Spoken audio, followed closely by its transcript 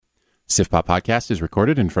Sif Pop Podcast is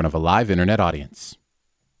recorded in front of a live internet audience.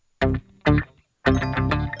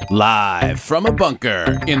 Live from a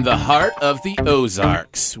bunker in the heart of the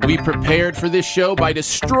Ozarks, we prepared for this show by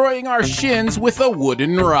destroying our shins with a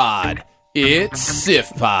wooden rod. It's Sif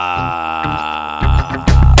Pop.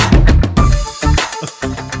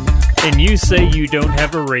 And you say you don't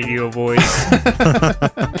have a radio voice.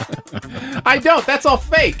 I don't. That's all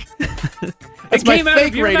fake. That's It came my out fake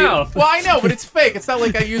of your radio. mouth. Well, I know, but it's fake. It's not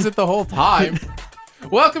like I use it the whole time.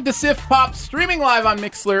 Welcome to Sif Pop, streaming live on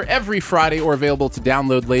Mixlr every Friday or available to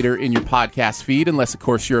download later in your podcast feed, unless, of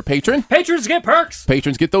course, you're a patron. Patrons get perks.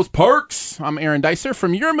 Patrons get those perks. I'm Aaron Dicer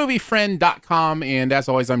from YourMovieFriend.com, and as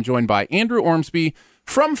always, I'm joined by Andrew Ormsby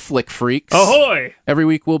from Flick Freaks. Ahoy! Every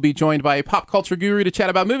week, we'll be joined by a pop culture guru to chat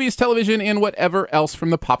about movies, television, and whatever else from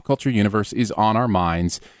the pop culture universe is on our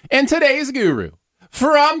minds. And today's guru,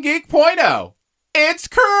 from Geek.0, it's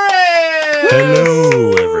Chris!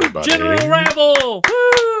 Hello, everybody. General Rabble!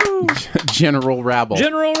 Woo! General Rabble.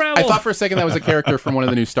 General Rabble! I thought for a second that was a character from one of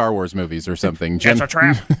the new Star Wars movies or something. That's a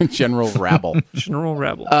trap. General Rabble. General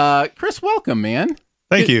Rabble. Chris, welcome, man.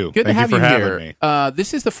 Thank you. Good Thank to have you for you having here. me.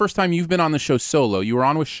 This is the first time you've been on the show solo. You were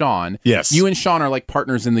on with Sean. Yes. You and Sean are like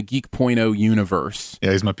partners in the Geek.0 universe.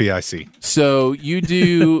 Yeah, he's my PIC. So you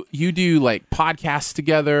do like podcasts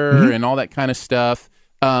together and all that kind of stuff.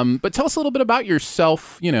 But tell us a little bit about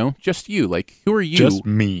yourself, just you. Like, who are you? Just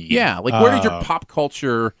me. Yeah, like where did your pop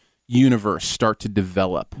culture universe start to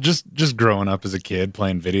develop? Just growing up as a kid,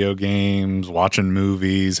 playing video games, watching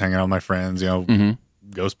movies, hanging out with my friends,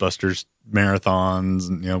 Ghostbusters marathons,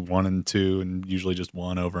 and 1 and 2, and usually just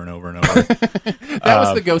one over and over and over. That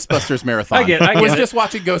was the Ghostbusters marathon. I get it. was just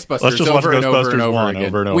watching Ghostbusters Let's just watch over and over Ghostbusters and over one, again.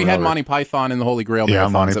 over and over We and had over. Monty Python and the Holy Grail Yeah,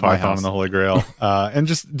 marathons Monty at my Python house. and the Holy Grail. And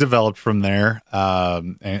just developed from there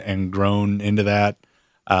and grown into that.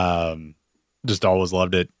 Just always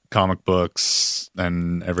loved it. Comic books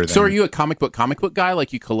and everything. So are you a comic book guy?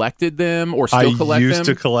 Like you collected them or still collect them? I used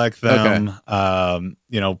to collect them.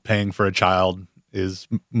 Paying for a child is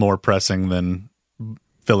more pressing than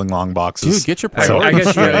filling long boxes. Dude, get your I priorities.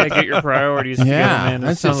 guess you gotta get your priorities together, Yeah, man. It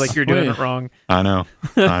that's sounds just like you're doing sweet. it wrong. I know.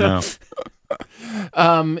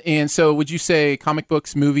 And so would you say comic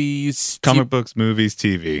books, movies? Comic books, movies,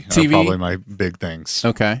 TV. TV? Are probably my big things.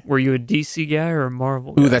 Okay. Were you a DC guy or a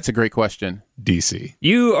Marvel guy? Ooh, that's a great question. DC.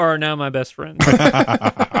 You are now my best friend.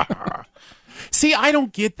 See, I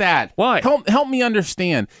don't get that. Why? Help me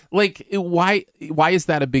understand. Like, why is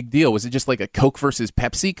that a big deal? Was it just like a Coke versus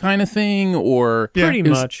Pepsi kind of thing, or Pretty is-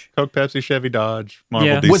 much. Coke, Pepsi, Chevy, Dodge, Marvel,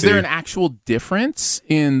 Yeah. DC. Was there an actual difference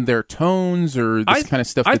in their tones or this kind of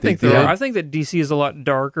stuff I that think they there did? are. I think that DC is a lot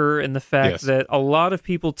darker in the fact Yes. that a lot of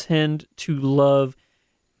people tend to love,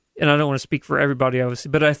 and I don't want to speak for everybody, obviously,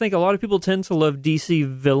 but I think a lot of people tend to love DC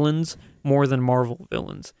villains more than Marvel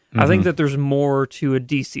villains. I think that there's more to a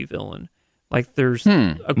DC villain. Like there's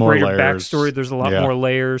a More greater layers. backstory. There's a lot more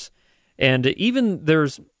layers, and even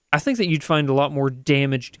I think that you'd find a lot more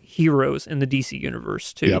damaged heroes in the DC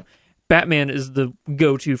universe too. Yep. Batman is the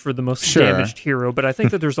go-to for the most Sure. damaged hero, but I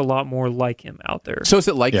think that there's a lot more like him out there. So is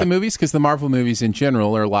it like Yeah. the movies? Because the Marvel movies in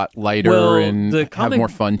general are a lot lighter Well, and the have comic- more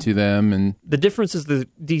fun to them. And The difference is the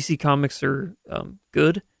DC comics are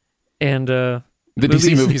good, and the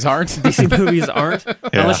DC movies aren't. DC movies aren't,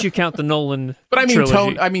 unless you count the Nolan. But I mean,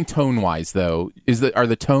 trilogy. tone wise though, are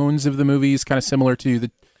the tones of the movies kind of similar to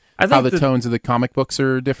I how think the tones of the comic books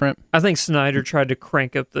are different? I think Snyder tried to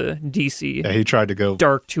crank up the DC Yeah, he tried to go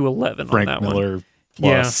dark to 11 Frank on that one, Miller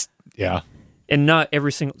plus. Yeah. and not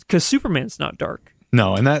every single because Superman's not dark.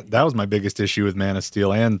 No, and that was my biggest issue with Man of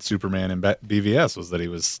Steel and Superman and BVS was that he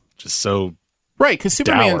was just so Right, because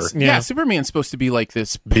Superman's Dour. Yeah. Superman's supposed to be like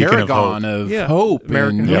this Beacon of paragon hope. of Yeah. hope.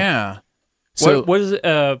 American and, hope. yeah. So What is it?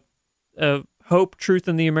 Hope, truth,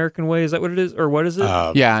 in the American way. Is that what it is, or what is it?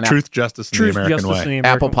 yeah, and truth, justice, and Truth, the American justice, way. and the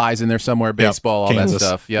American apple pies in there somewhere, baseball, all Kansas. that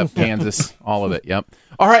stuff. Yep, Kansas, all of it. Yep.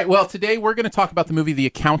 All right. Well, today we're going to talk about the movie The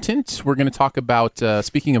Accountant. We're going to talk about,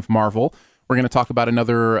 speaking of Marvel, we're going to talk about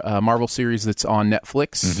another Marvel series that's on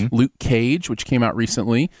Netflix, Luke Cage, which came out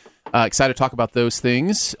recently. Excited to talk about those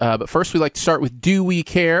things. But first, we like to start with Do We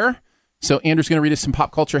Care? So Andrew's going to read us some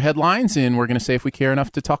pop culture headlines, and we're going to say if we care enough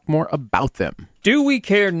to talk more about them. Do we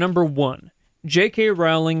care? Number 1. J.K.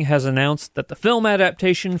 Rowling has announced that the film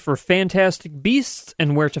adaptation for Fantastic Beasts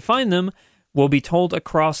and Where to Find Them will be told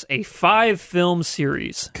across a 5-film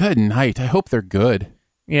series. Good night. I hope they're good.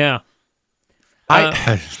 Yeah.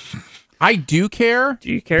 I do care.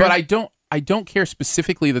 Do you care? But I don't care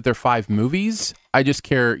specifically that they're 5 movies. I just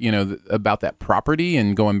care, about that property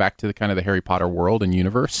and going back to the kind of the Harry Potter world and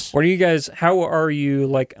universe. How are you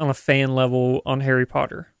like on a fan level on Harry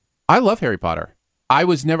Potter? I love Harry Potter. I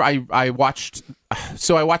was never. I watched.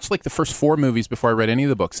 So I watched like the first 4 movies before I read any of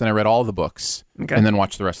the books, and I read all the books, and then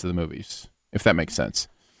watched the rest of the movies. If that makes sense.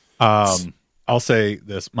 I'll say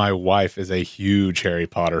this: my wife is a huge Harry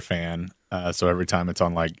Potter fan. So every time it's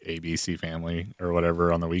on like ABC Family or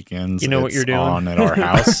whatever on the weekends, you know what you're doing on at our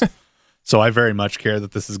house. So I very much care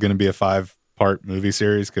that this is going to be a 5-part movie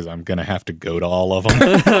series because I'm going to have to go to all of them.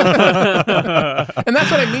 And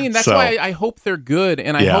that's what I mean. That's why I hope they're good,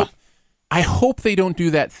 and I hope they don't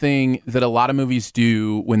do that thing that a lot of movies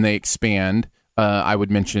do when they expand. I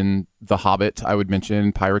would mention The Hobbit. I would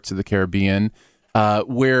mention Pirates of the Caribbean,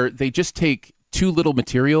 where they just take too little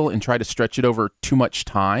material and try to stretch it over too much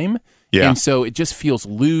time. Yeah. And so it just feels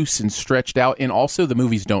loose and stretched out. And also the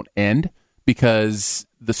movies don't end because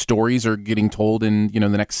the stories are getting told in, the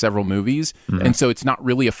next several movies. Mm-hmm. And so it's not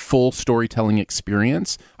really a full storytelling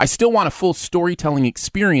experience. I still want a full storytelling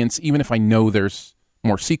experience, even if I know there's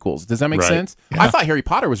more sequels. Does that make sense? Yeah. I thought Harry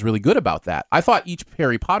Potter was really good about that. I thought each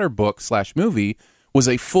Harry Potter book / movie was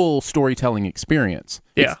a full storytelling experience.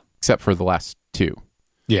 Yeah. Except for the last 2.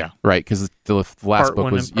 Yeah. Right. Because the last part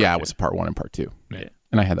book was, it was part 1 and part 2. Yeah.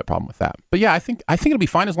 And I had that problem with that. But yeah, I think it'll be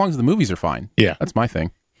fine as long as the movies are fine. Yeah. That's my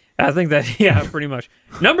thing. I think that, pretty much.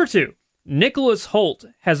 Number 2, Nicholas Hoult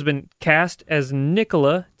has been cast as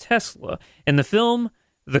Nikola Tesla in the film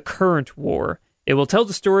The Current War. It will tell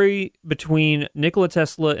the story between Nikola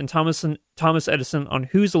Tesla and Thomas Edison on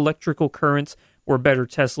whose electrical currents were better,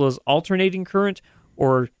 Tesla's alternating current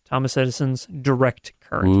or Thomas Edison's direct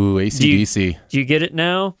current. Ooh, AC/DC. Do you get it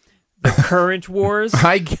now? The Current Wars?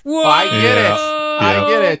 I get it. I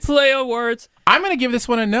get it. Play on words. I'm going to give this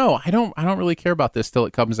one a no. I don't really care about this till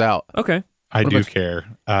it comes out. Okay. I do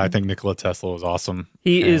care. I think Nikola Tesla was awesome.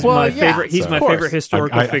 He is my favorite. He's my favorite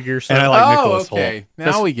historical figure. So. And I like Nicholas Hoult.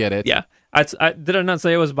 Now we get it. Yeah. Did I not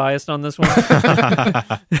say I was biased on this one?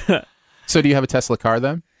 So do you have a Tesla car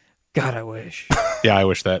then? God, I wish. Yeah, I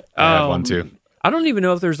wish that I had one too. I don't even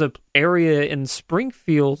know if there's an area in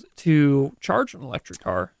Springfield to charge an electric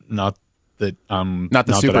car. Not the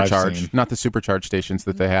supercharge stations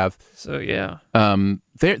that they have. So yeah,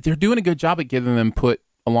 they're doing a good job at getting them put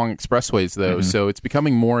along expressways though. Mm-hmm. So it's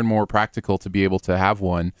becoming more and more practical to be able to have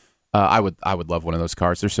one. I would love one of those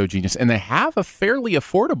cars. They're so genius, and they have a fairly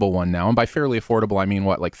affordable one now. And by fairly affordable, I mean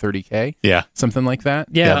what, like $30,000? Yeah, something like that.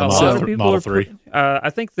 Yeah, a lot of people Model 3. I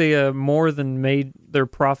think they more than made their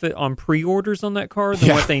profit on pre-orders on that car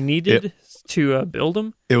than what they needed to build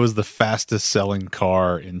them. It was the fastest selling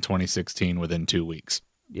car in 2016 within 2 weeks.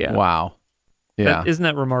 Yeah, wow. Yeah, isn't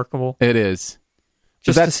that remarkable? It is.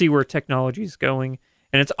 Just to see where technology is going,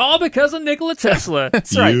 and it's all because of Nikola Tesla.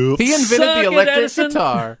 That's right. He invented the electric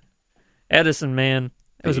guitar. Edison, man.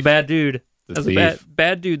 It was a bad dude. That was a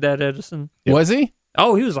bad dude, that Edison. Yep. Was he?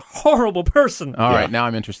 Oh, he was a horrible person. All right, now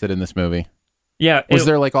I'm interested in this movie. Yeah. Was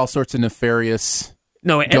there like all sorts of nefarious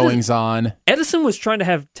goings-on? Edison was trying to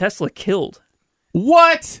have Tesla killed.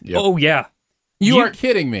 What? Yep. Oh, yeah. You are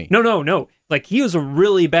kidding me. No. Like, he was a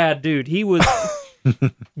really bad dude. He was...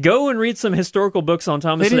 Go and read some historical books on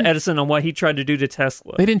Thomas Edison on what he tried to do to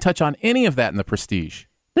Tesla. They didn't touch on any of that in The Prestige.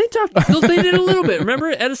 They did a little bit. Remember,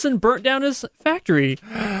 Edison burnt down his factory,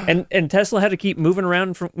 and Tesla had to keep moving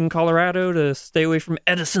around in Colorado to stay away from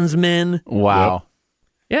Edison's men. Wow.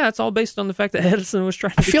 Yep. Yeah, it's all based on the fact that Edison was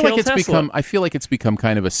trying to kill Tesla. I feel like it's become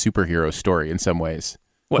kind of a superhero story in some ways.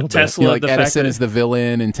 What, Tesla? Like Edison is the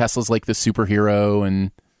villain, and Tesla's like the superhero,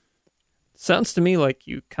 and sounds to me like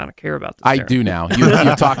you kind of care about this. I do now.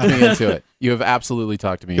 You've talked me into it. You have absolutely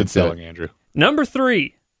talked me into selling, it. Andrew. Number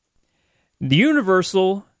 3. The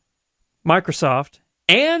Universal, Microsoft,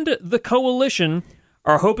 and the Coalition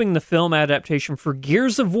are hoping the film adaptation for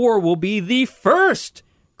Gears of War will be the first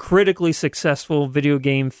critically successful video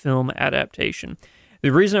game film adaptation. The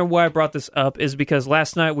reason why I brought this up is because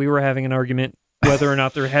last night we were having an argument whether or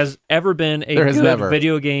not there has ever been a good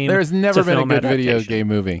video game. There has never been a good video game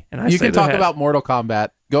movie. And you can talk about Mortal Kombat.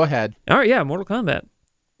 Go ahead. All right, yeah, Mortal Kombat.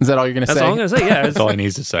 Is that all you're going to say? That's all I'm going to say, yeah. That's all he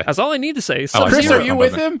needs to say. That's all I need to say. Chris, are you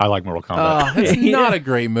with him? I like Mortal Kombat. It's not a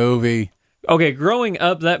great movie. Okay, growing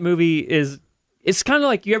up, that movie it's kind of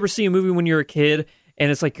like you ever see a movie when you're a kid, and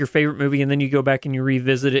it's like your favorite movie, and then you go back and you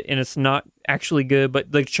revisit it, and it's not actually good,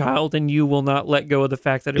 but the child in you will not let go of the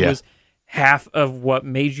fact that it was half of what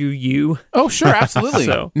made you. Oh, sure, absolutely.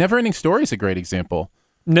 Neverending Story is a great example.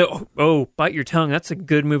 No, bite your tongue. That's a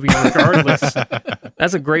good movie regardless.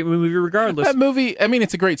 That's a great movie regardless. That movie, I mean,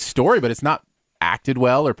 it's a great story, but it's not acted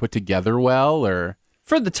well or put together well. Or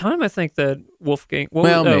for the time, I think that Wolfgang...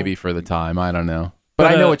 maybe for the time. I don't know.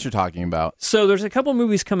 But I know what you're talking about. So there's a couple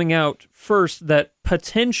movies coming out first that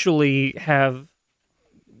potentially have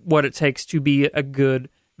what it takes to be a good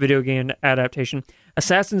video game adaptation.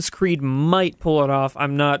 Assassin's Creed might pull it off.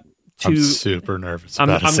 I'm not too. I'm super nervous. I'm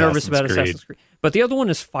about nervous about Assassin's Creed. Assassin's Creed. But the other one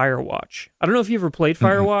is Firewatch. I don't know if you ever played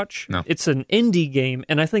Firewatch. No. It's an indie game,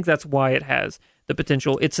 and I think that's why it has the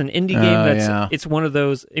potential. It's an indie game it's one of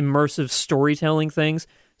those immersive storytelling things.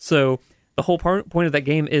 So the whole point of that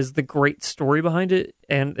game is the great story behind it,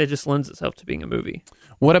 and it just lends itself to being a movie.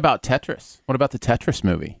 What about Tetris? What about the Tetris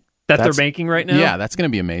movie? They're making right now? Yeah, that's going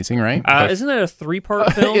to be amazing, right? Isn't that a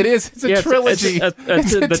 3-part film? It is. It's a trilogy. It's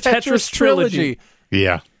the Tetris trilogy.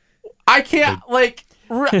 Yeah. I can't, my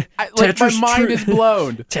mind is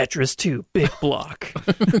blown. Tetris 2, big block.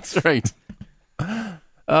 That's right.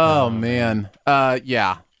 Oh, man.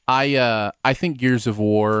 Yeah. I think Gears of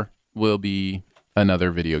War will be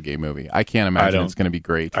another video game movie. I can't imagine it's going to be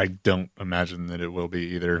great. I don't imagine that it will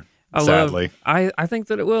be either, I sadly. think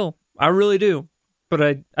that it will. I really do.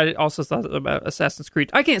 But I also thought about Assassin's Creed.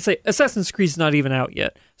 I can't say Assassin's Creed's not even out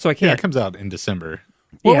yet, so I can't. Yeah, it comes out in December.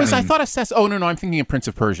 I thought Assassin... Oh, no, I'm thinking of Prince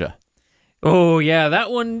of Persia. Oh, yeah, that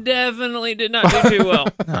one definitely did not do too well.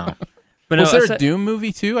 No. But was there a Doom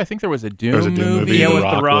movie, too? I think there was a Doom movie. Yeah, with The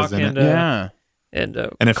The Rock Rock was in and... it.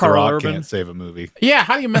 And if Carl The Rock Urban. can't save a movie. Yeah,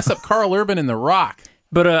 how do you mess up Carl Urban and The Rock?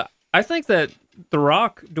 But I think that The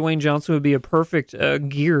Rock, Dwayne Johnson, would be a perfect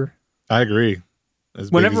gear. I agree.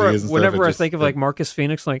 Whenever I think of like Marcus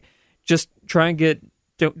Phoenix, like just try and get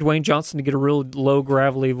Dwayne Johnson to get a real low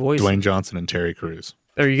gravelly voice. Dwayne Johnson and Terry Crews.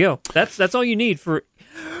 There you go. That's all you need for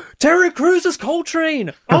Terry Crews is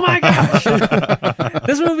Coltrane. Oh my gosh,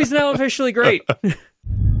 this movie's now officially great.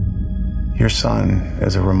 Your son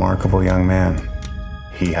is a remarkable young man.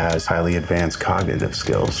 He has highly advanced cognitive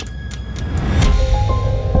skills.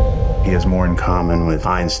 He has more in common with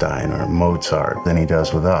Einstein or Mozart than he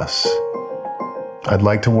does with us. I'd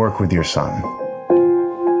like to work with your son.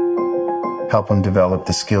 Help him develop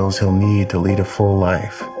the skills he'll need to lead a full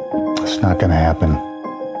life. It's not going to happen.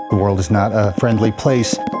 The world is not a friendly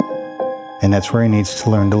place, and that's where he needs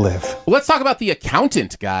to learn to live. Well, let's talk about The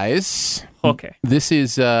Accountant, guys. Okay. This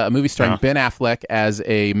is a movie starring Ben Affleck as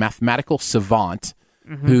a mathematical savant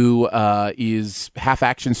who is half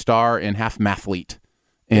action star and half mathlete.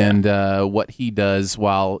 And what he does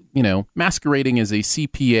while, masquerading as a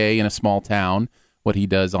CPA in a small town, what he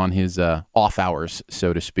does on his off hours,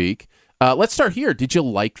 so to speak. Let's start here. Did you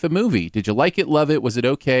like the movie? Did you like it, love it? Was it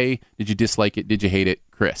okay? Did you dislike it? Did you hate it?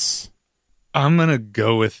 Chris? I'm going to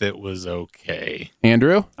go with it was okay.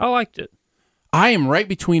 Andrew? I liked it. I am right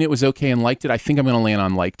between it was okay and liked it. I think I'm going to land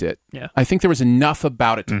on liked it. Yeah. I think there was enough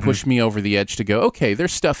about it to push me over the edge to go, okay,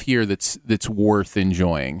 there's stuff here that's worth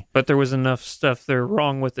enjoying. But there was enough stuff there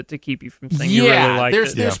wrong with it to keep you from saying you really liked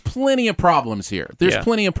it. There's plenty of problems here. There's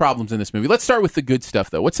plenty of problems in this movie. Let's start with the good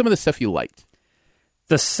stuff, though. What's some of the stuff you liked?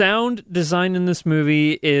 The sound design in this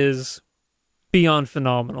movie is beyond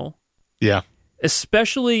phenomenal. Yeah.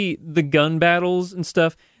 Especially the gun battles and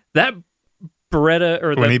stuff. That Beretta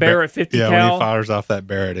or the Barrett 50 cal. When he fires off that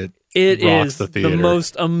Barrett, it is the the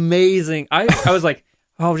most amazing. I was like,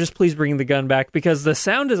 oh, just please bring the gun back, because the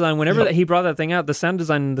sound design, whenever he brought that thing out, the sound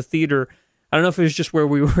design in the theater, I don't know if it was just where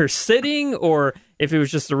we were sitting or if it was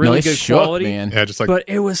just a really good quality. Man. Yeah, just like, but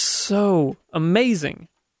it was so amazing.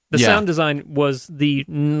 The sound design was the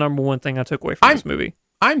number one thing I took away from this movie.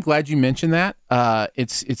 I'm glad you mentioned that.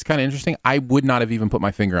 It's kind of interesting. I would not have even put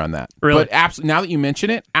my finger on that. Really? But now that you mention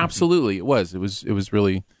it, absolutely, it was. It was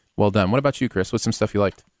really well done. What about you, Chris? What's some stuff you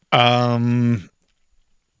liked? I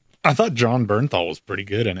thought John Bernthal was pretty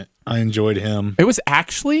good in it. I enjoyed him. It was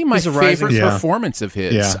actually my favorite performance of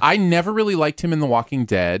his. Yeah. I never really liked him in The Walking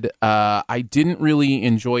Dead. I didn't really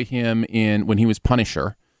enjoy him when he was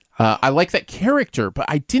Punisher. I like that character, but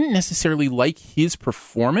I didn't necessarily like his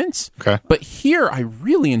performance. Okay. But here, I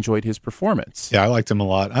really enjoyed his performance. Yeah, I liked him a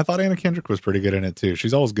lot. I thought Anna Kendrick was pretty good in it, too.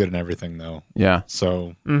 She's always good in everything, though. Yeah.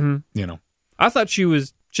 So, I thought she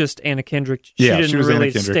was just Anna Kendrick. She Yeah, she didn't was really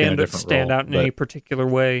Anna Kendrick in a different stand role, out in any particular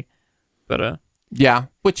way. But yeah,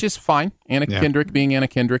 which is fine. Anna Kendrick being Anna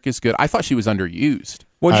Kendrick is good. I thought she was underused.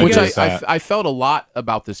 Which I felt a lot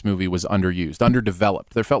about this movie was underused,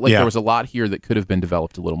 underdeveloped. There felt like there was a lot here that could have been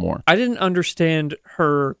developed a little more. I didn't understand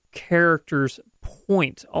her character's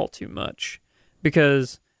point all too much,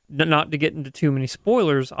 because not to get into too many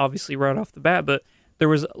spoilers, obviously right off the bat, but there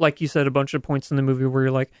was, like you said, a bunch of points in the movie where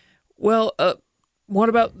you're like, well, what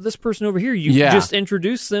about this person over here? You just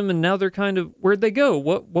introduced them, and now they're kind of, where'd they go?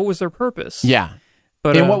 What was their purpose? Yeah.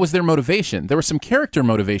 But, and what was their motivation? There were some character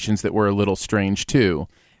motivations that were a little strange, too.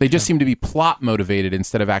 They just seemed to be plot motivated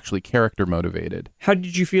instead of actually character motivated. How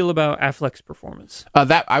did you feel about Affleck's performance?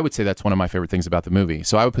 That I would say that's one of my favorite things about the movie.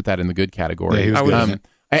 So I would put that in the good category. Yeah, he was good.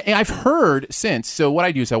 I've heard since. So what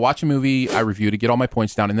I do is I watch a movie, I review to get all my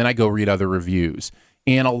points down, and then I go read other reviews.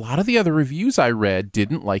 And a lot of the other reviews I read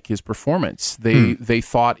didn't like his performance. They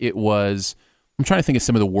thought it was, I'm trying to think of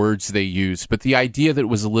some of the words they used, but the idea that it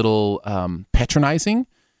was a little patronizing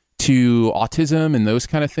to autism and those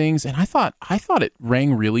kind of things. And I thought it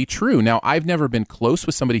rang really true. Now, I've never been close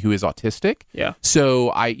with somebody who is autistic. Yeah.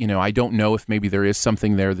 So I don't know if maybe there is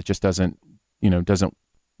something there that just doesn't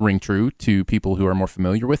ring true to people who are more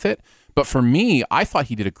familiar with it. But for me, I thought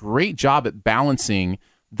he did a great job at balancing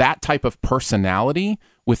that type of personality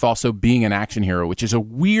with also being an action hero, which is a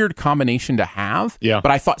weird combination to have. Yeah.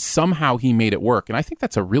 But I thought somehow he made it work. And I think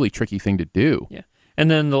that's a really tricky thing to do. Yeah. And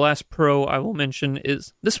then the last pro I will mention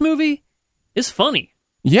is this movie is funny.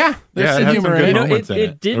 Yeah. There's Yeah, it some had humor some in good it. moments in it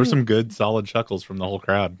it. There were didn't- some good, solid chuckles from the whole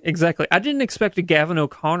crowd. Exactly. I didn't expect a Gavin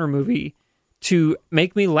O'Connor movie to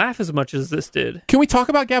make me laugh as much as this did. Can we talk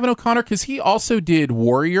about Gavin O'Connor? Because he also did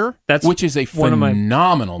Warrior, which is a one of my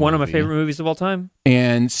phenomenal favorite movies of all time.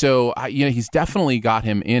 And so, he's definitely got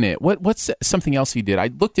him in it. What's something else he did?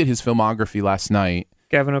 I looked at his filmography last night.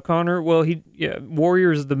 Gavin O'Connor, well,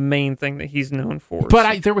 Warrior is the main thing that he's known for.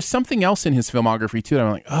 But there was something else in his filmography, too, that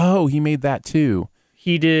I'm like, oh, he made that, too.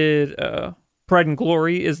 He did Pride and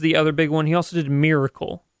Glory is the other big one. He also did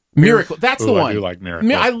Miracle. Miracle, that's the Ooh, one. I do like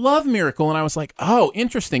Miracle. I love Miracle, and I was like, oh,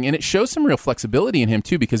 interesting. And it shows some real flexibility in him,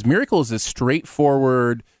 too, because Miracle is a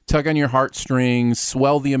straightforward, tug on your heartstrings,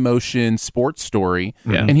 swell the emotion sports story,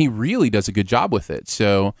 and he really does a good job with it.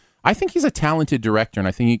 So I think he's a talented director, and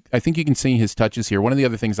I think you can see his touches here. One of the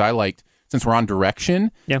other things I liked, since we're on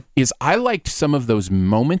direction, is I liked some of those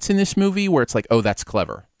moments in this movie where it's like, oh, that's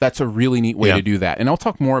clever. That's a really neat way to do that. And I'll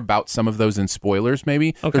talk more about some of those in spoilers,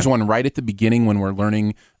 maybe. Okay. There's one right at the beginning when we're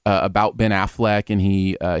learning about Ben Affleck, and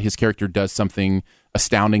his character does something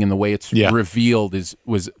astounding, and the way it's revealed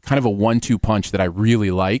was kind of a 1-2 punch that I really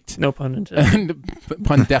liked. No pun intended.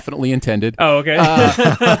 Pun definitely intended. Oh, okay.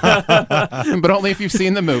 But only if you've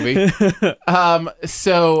seen the movie.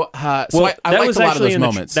 So I liked a lot of those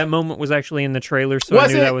moments. That moment was actually in the trailer, so I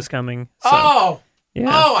knew that was coming. So. Oh, yeah.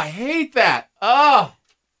 Oh, I hate that. Oh,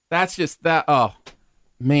 that's just that. Oh,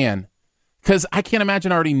 man. Because I can't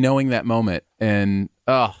imagine already knowing that moment. And,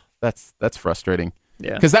 that's frustrating.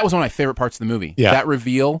 Yeah. Because that was one of my favorite parts of the movie. Yeah. That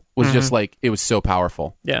reveal was just like, it was so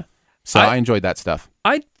powerful. Yeah. So I enjoyed that stuff.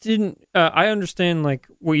 I didn't, I understand like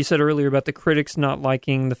what you said earlier about the critics not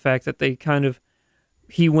liking the fact that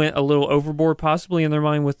he went a little overboard possibly in their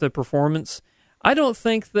mind with the performance. I don't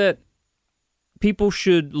think that people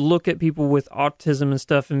should look at people with autism and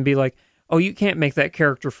stuff and be like, oh, you can't make that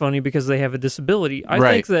character funny because they have a disability. I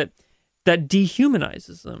think that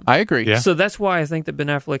dehumanizes them. I agree. Yeah. So that's why I think that Ben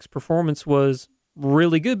Affleck's performance was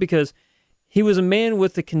really good, because he was a man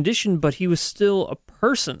with a condition, but he was still a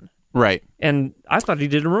person. Right. And I thought he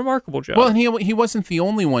did a remarkable job. Well, and he wasn't the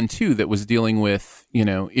only one, too, that was dealing with,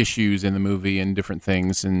 issues in the movie and different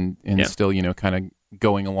things and still, kind of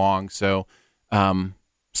going along. So,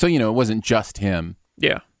 it wasn't just him.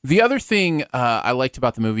 Yeah. The other thing I liked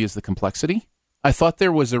about the movie is the complexity. I thought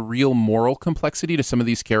there was a real moral complexity to some of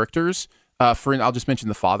these characters. I'll just mention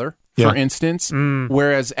the father, for instance.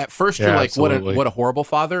 Whereas at first you're like, absolutely. what a horrible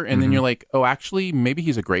father, and then you're like, oh, actually, maybe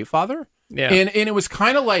he's a great father. Yeah. And it was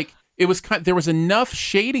kind of like there was enough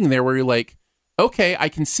shading there where you're like, okay, I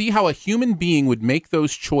can see how a human being would make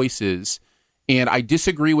those choices, and I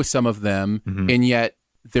disagree with some of them, and yet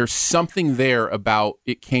there's something there about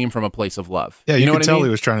it came from a place of love. Yeah, you know could what tell I mean?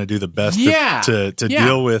 he was trying to do the best to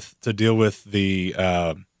deal with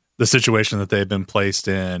the situation that they've been placed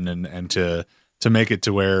in, and to make it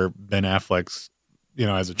to where Ben Affleck's,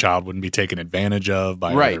 as a child wouldn't be taken advantage of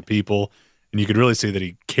by other people. And you could really see that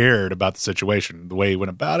he cared about the situation, the way he went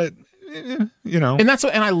about it, And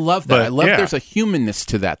I love that. But, I love there's a humanness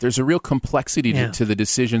to that. There's a real complexity to the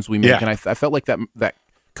decisions we make. Yeah. And I felt like that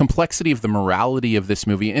complexity of the morality of this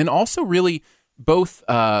movie, and also really both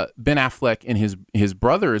Ben Affleck and his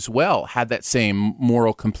brother as well had that same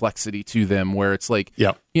moral complexity to them, where it's like,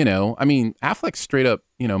 Affleck's straight up,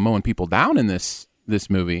 mowing people down in this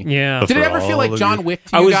movie. Yeah. Did it ever feel like John Wick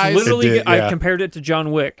to I you was guys? literally, I compared it to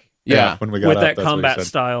John Wick. Yeah. When we got with up, that that's what he combat said.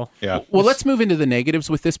 style. Yeah. Well, let's move into the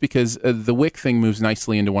negatives with this, because the Wick thing moves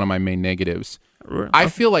nicely into one of my main negatives. I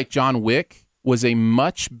feel like John Wick was a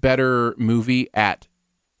much better movie at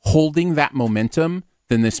holding that momentum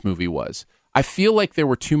than this movie was. I feel like there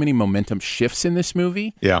were too many momentum shifts in this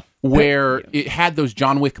movie. Yeah. Where it had those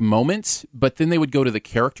John Wick moments, but then they would go to the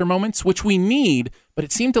character moments, which we need, but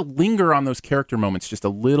it seemed to linger on those character moments just a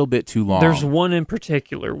little bit too long. There's one in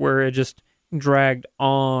particular where it just dragged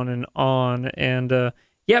on, and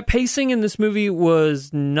pacing in this movie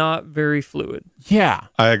was not very fluid. Yeah.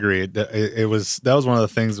 I agree. That was one of the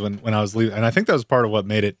things when I was leaving, and I think that was part of what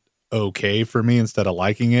made it okay for me instead of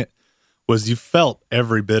liking it was you felt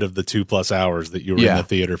every bit of the 2+ hours that you were in the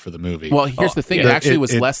theater for the movie. Well, here's the thing. It actually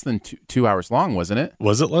was less than 2 hours long, wasn't it?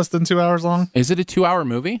 Was it less than 2 hours long? Is it a 2-hour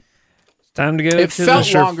movie? It's time to go. It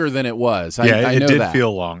felt longer than it was. I know it did that.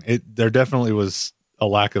 feel long. There definitely was a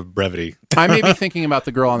lack of brevity. I may be thinking about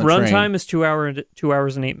the girl on the train. Runtime is 2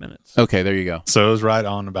 hours and 8 minutes. Okay, there you go. So it was right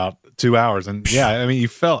on about 2 hours. And yeah, I mean, you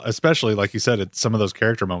felt, especially like you said, at some of those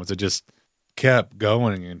character moments, it just kept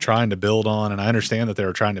going and trying to build on. And I understand that they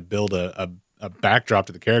were trying to build a backdrop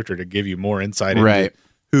to the character to give you more insight into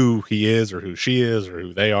who he is or who she is or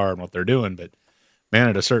who they are and what they're doing. But man,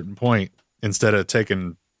 at a certain point, instead of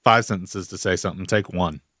taking 5 sentences to say something, take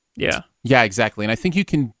one. Yeah. Yeah, exactly. And I think you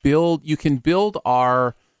can build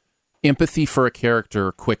our empathy for a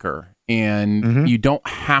character quicker, and you don't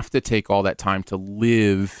have to take all that time to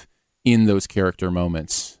live in those character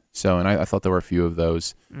moments. So, and I thought there were a few of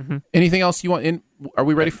those. Anything else you want? Are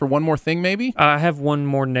we ready for one more thing, maybe? I have one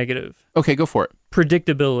more negative. Okay, go for it.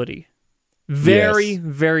 Predictability.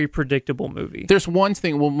 Very predictable movie. There's one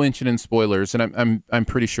thing we'll mention in spoilers, and I'm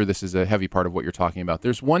pretty sure this is a heavy part of what you're talking about.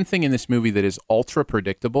 There's one thing in this movie that is ultra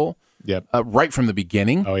predictable. Yep. Right from the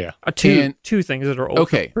beginning. Oh yeah. Two things that are ultra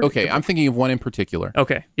predictable. Okay. I'm thinking of one in particular.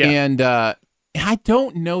 Okay. Yeah. And I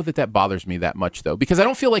don't know that bothers me that much though, because I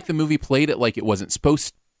don't feel like the movie played it like it wasn't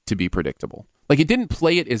supposed to be predictable. Like it didn't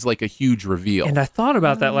play it as like a huge reveal. And I thought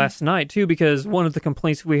about that last night too, because one of the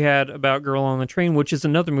complaints we had about Girl on the Train, which is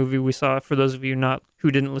another movie we saw, for those of you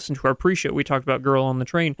who didn't listen to our pre-show, we talked about Girl on the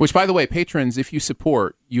Train. Which, by the way, patrons, if you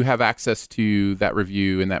support, you have access to that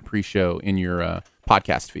review and that pre-show in your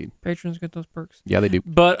podcast feed. Patrons get those perks. Yeah, they do.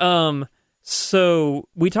 But so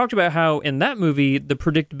we talked about how in that movie the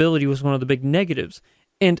predictability was one of the big negatives,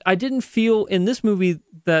 and I didn't feel in this movie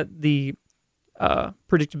that the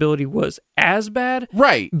predictability was as bad.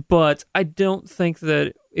 Right. But I don't think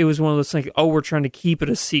that it was one of those things, we're trying to keep it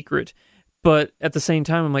a secret. But at the same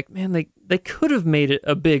time, I'm like, man, they could have made it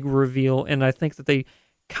a big reveal, and I think that they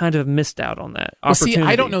kind of missed out on that opportunity. Well,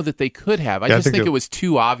 see, I don't know that they could have. I just think it was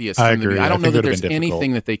too obvious. I agree. I don't know that there's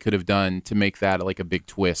anything that they could have done to make that like a big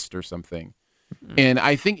twist or something. And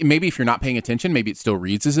I think maybe if you're not paying attention, maybe it still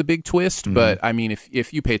reads as a big twist. But I mean,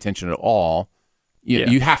 if you pay attention at all,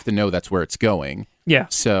 you have to know that's where it's going. Yeah.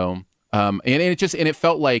 So, and it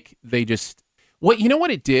felt like they just, what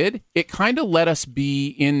it did? It kind of let us be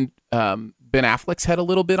in Ben Affleck's head a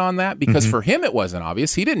little bit on that, because for him it wasn't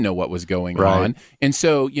obvious. He didn't know what was going on. And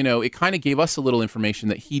so, it kind of gave us a little information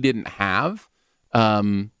that he didn't have,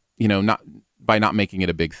 not by not making it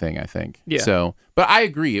a big thing, I think. Yeah. So, but I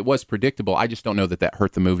agree, it was predictable. I just don't know that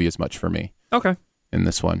hurt the movie as much for me. Okay. In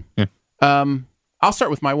this one. Yeah. I'll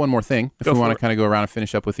start with my one more thing, if we want to kind of go around and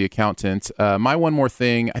finish up with The Accountant. My one more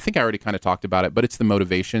thing, I think I already kind of talked about it, but it's the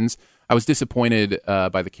motivations. I was disappointed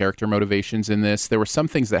by the character motivations in this. There were some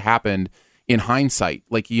things that happened in hindsight,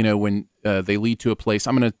 like, when they lead to a place.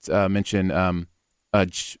 I'm going to mention a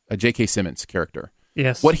J.K. Simmons character.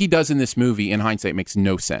 Yes. What he does in this movie, in hindsight, makes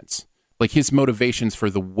no sense. Like, his motivations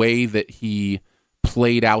for the way that he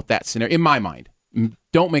played out that scenario, in my mind,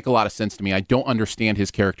 don't make a lot of sense to me. I don't understand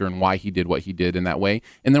his character and why he did what he did in that way.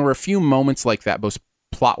 And there were a few moments like that, both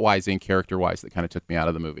plot-wise and character-wise, that kind of took me out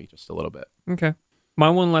of the movie just a little bit. Okay. My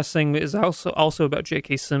one last thing is also about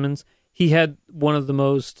J.K. Simmons. He had one of the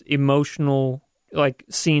most emotional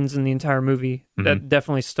scenes in the entire movie that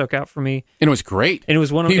definitely stuck out for me. And it was great. And it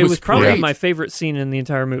was it was probably my favorite scene in the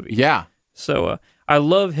entire movie. Yeah. So I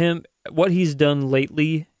love him. What he's done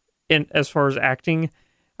lately, as far as acting,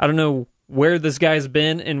 I don't know where this guy's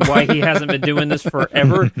been and why he hasn't been doing this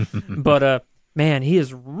forever, but man, he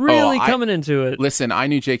is really coming into it. Listen, I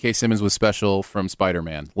knew J.K. Simmons was special from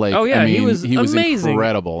Spider-Man. He was amazing.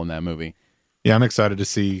 Incredible in that movie. Yeah, I'm excited to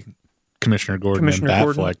see Commissioner Gordon and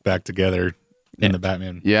Batfleck back together in the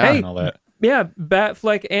Batman and all that. Yeah,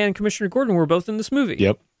 Batfleck and Commissioner Gordon were both in this movie.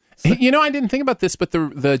 Yep. I didn't think about this, but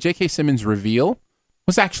the J.K. Simmons reveal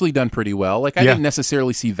was actually done pretty well. I didn't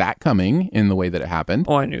necessarily see that coming in the way that it happened.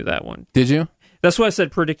 Oh, I knew that one. Did you? That's why I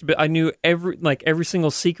said predictable. I knew every single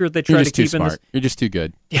secret they tried to keep in this. You're just too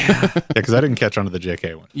good. Yeah. Because I didn't catch on to the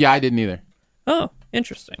JK one. Yeah, I didn't either. Oh,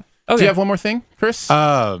 interesting. Okay. Do you have one more thing, Chris?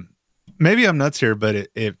 Maybe I'm nuts here, but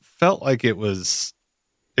it felt like it's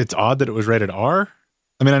odd that it was rated R.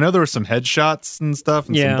 I mean, I know there were some headshots and stuff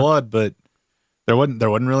and some blood, but there wasn't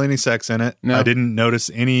really any sex in it. No. I didn't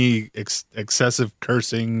notice any excessive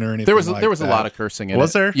cursing or anything. There was a lot of cursing in it.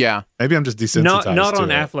 Was there? Yeah. Maybe I'm just desensitized. Not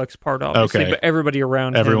on it. Affleck's part, obviously, but everybody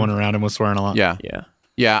around everyone around him was swearing a lot. Yeah. Yeah.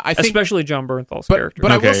 Yeah, I think, especially John Bernthal's character.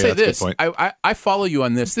 But I will say this: I follow you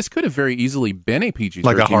on this. This could have very easily been a PG-13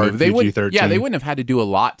 like a hard movie. PG-13. They wouldn't have had to do a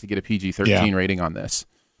lot to get a PG-13 rating on this.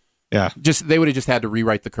 Yeah. Just they would have just had to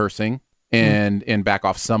rewrite the cursing and back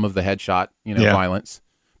off some of the headshot, violence.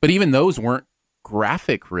 But even those weren't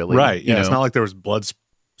graphic, really. Right. Yeah. It's not like there was blood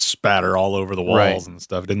spatter all over the walls and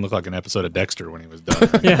stuff. It didn't look like an episode of Dexter when he was done.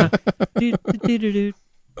 Yeah.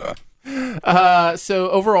 So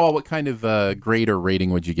overall, what kind of grade or rating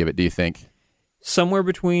would you give it, do you think? Somewhere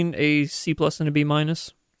between a C+ and a B-.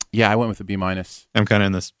 Yeah, I went with a B-. I'm kind of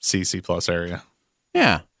in the C+ area.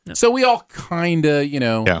 Yeah. So we all kind of,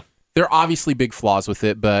 there are obviously big flaws with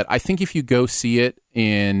it, but I think if you go see it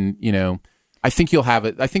and, I think you'll have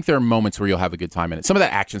it. I think there are moments where you'll have a good time in it. Some of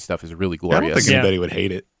that action stuff is really glorious. I don't think anybody would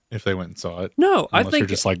hate it if they went and saw it. No, I think you're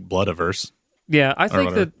just like blood-averse. Yeah, I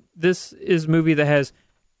think that this is a movie that has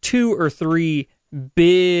 2 or 3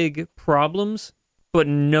 big problems, but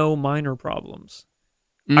no minor problems.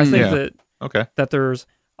 I think that there's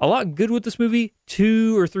a lot good with this movie,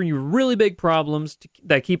 2 or 3 really big problems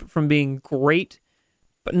that keep it from being great,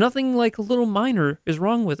 but nothing like a little minor is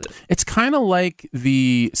wrong with it. It's kind of like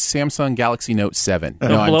the Samsung Galaxy Note 7.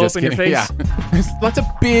 No, I'm just kidding. Your face? Yeah. There's lots of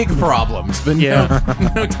big problems, but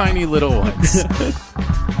no tiny little ones.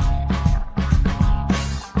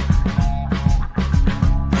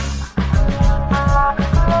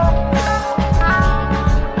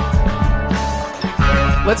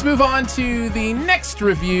 Let's move on to the next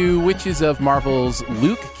review, which is of Marvel's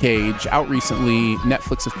Luke Cage, out recently.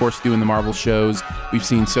 Netflix, of course, doing the Marvel shows we've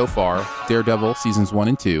seen so far. Daredevil, seasons 1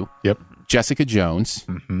 and 2. Yep. Jessica Jones.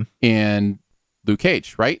 Mm-hmm. And Luke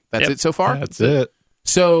Cage, right? That's it so far? That's it.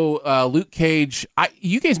 So, Luke Cage,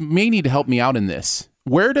 you guys may need to help me out in this.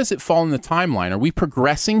 Where does it fall in the timeline? Are we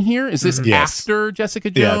progressing here? Is this after Jessica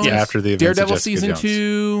Jones? Yeah, it's after the events Daredevil of Jessica season Jones.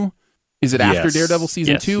 2? Is it after Daredevil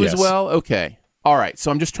season 2 as well? Okay. All right, so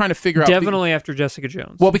I'm just trying to figure out... Definitely after Jessica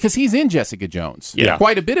Jones. Well, because he's in Jessica Jones. Yeah.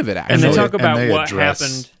 Quite a bit of it, actually. And they talk about what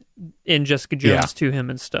happened in Jessica Jones to him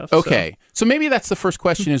and stuff. Okay, so maybe that's the first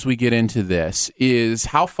question as we get into this, is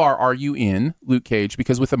how far are you in Luke Cage?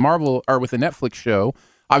 Because with a Marvel, or with a Netflix show,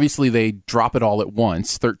 obviously they drop it all at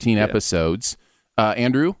once, 13 episodes.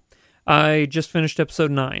 Andrew? I just finished episode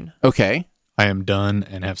 9. Okay. I am done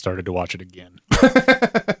and have started to watch it again.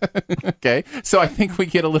 Okay, so I think we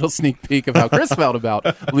get a little sneak peek of how Chris felt about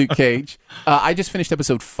Luke Cage. I just finished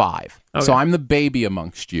episode 5, so I'm the baby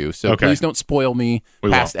amongst you. So please don't spoil me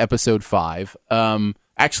past episode 5.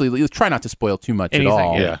 Actually, let's try not to spoil too much at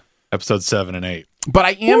all. Yeah, episode 7 and 8. But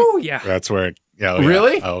I am. Ooh, yeah, that's where.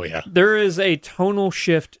 Really? Oh yeah. There is a tonal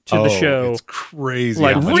shift to the show. It's crazy.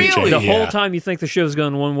 Like really, the whole time you think the show's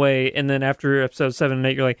going one way, and then after episode 7 and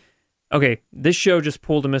 8, you're like, okay, this show just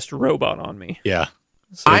pulled a Mr. Robot on me. Yeah.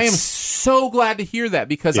 So I am so glad to hear that,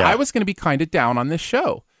 because I was going to be kind of down on this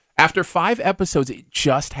show. After 5 episodes, it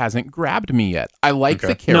just hasn't grabbed me yet. I like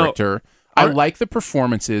the character. I like the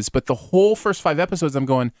performances, but the whole first 5 episodes, I'm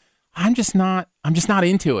going, I'm just not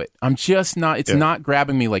into it. I'm just not, it's not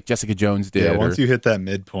grabbing me like Jessica Jones did. Yeah, once you hit that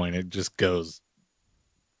midpoint, it just goes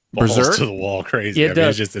balls berserk to the wall crazy. Yeah, it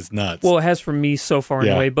does. It's nuts. Well, it has for me so far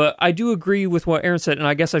anyway, but I do agree with what Aaron said, and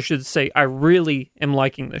I guess I should say I really am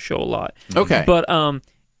liking this show a lot. Okay. But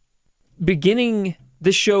beginning,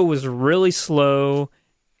 this show was really slow,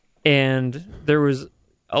 and there was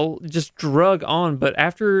just drug on, but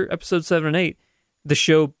after episode 7 and 8, the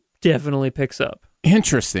show definitely picks up.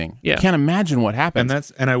 Interesting. Yeah. Can't imagine what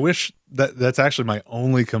happens. And I wish that's actually my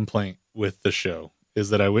only complaint with the show, is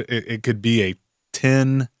that it could be a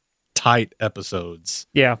 10 tight episodes.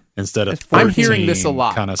 Yeah. Instead of 13. I'm hearing this a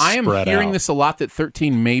lot. I am hearing this a lot, that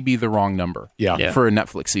 13 may be the wrong number. Yeah. For a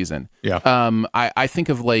Netflix season. Yeah. I think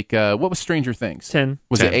of like what was Stranger Things? 10.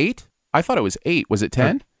 Was 10. it 8? I thought it was 8. Was it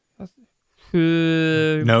 10?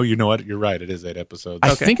 No, you know what? You're right. It is 8 episodes.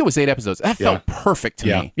 I think it was 8 episodes. That felt perfect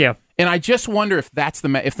to me. Yeah. And I just wonder if that's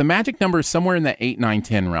if the magic number is somewhere in that 8, 9,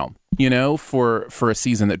 10 realm, for a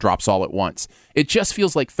season that drops all at once. It just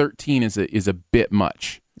feels like 13 is a bit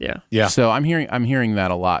much. Yeah. Yeah. So I'm hearing that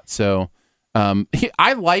a lot. So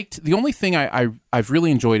I liked, the only thing I've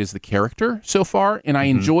really enjoyed is the character so far, and I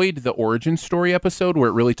enjoyed the origin story episode where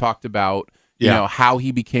it really talked about how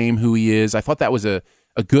he became who he is. I thought that was a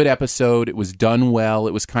good episode. It was done well.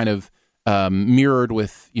 It was kind of mirrored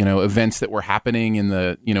with events that were happening in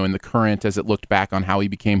the in the current as it looked back on how he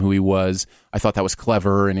became who he was. I thought that was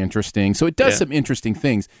clever and interesting. So it does some interesting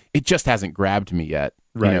things. It just hasn't grabbed me yet.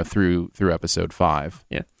 Through episode 5.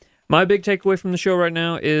 Yeah. My big takeaway from the show right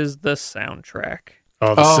now is the soundtrack.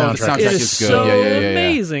 Oh, the soundtrack It is good. so Yeah.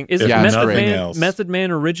 amazing. It's Method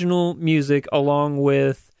Man original music along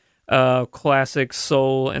with classic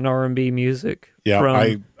soul and R&B music. Yeah,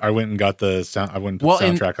 I went and got the sound. I went and put the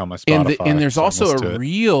soundtrack on my Spotify. And there's also a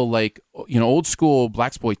real old school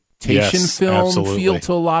exploitation film absolutely. feel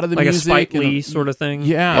to a lot of the like music. a Spike Lee sort of thing.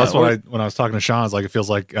 Yeah. That's what when I was talking to Sean, it's like it feels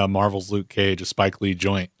like Marvel's Luke Cage, a Spike Lee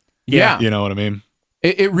joint. Yeah. You know what I mean?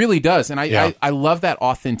 It really does. And Yeah. I love that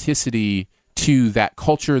authenticity to that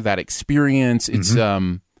culture, that experience. It's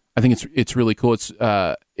I think it's really cool.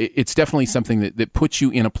 It's definitely something that puts you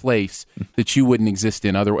in a place that you wouldn't exist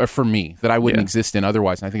in or for me, that I wouldn't exist in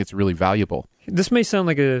otherwise. And I think it's really valuable. This may sound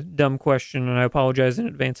like a dumb question, and I apologize in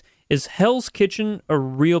advance. Is Hell's Kitchen a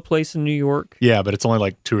real place in New York? Yeah, but it's only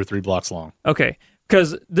like 2 or 3 blocks long. Okay,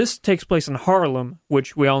 because this takes place in Harlem,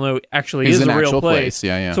 which we all know actually is an a real actual place.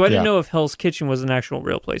 Yeah. So I didn't Yeah. know if Hell's Kitchen was an actual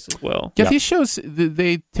real place as well. Yeah, these shows,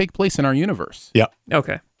 they take place in our universe. Yeah.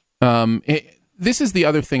 Okay. This is the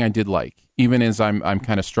other thing I did like, even as I'm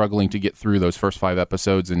kind of struggling to get through those first 5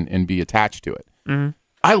 episodes and be attached to it.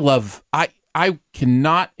 I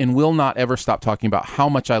cannot and will not ever stop talking about how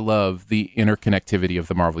much I love the interconnectivity of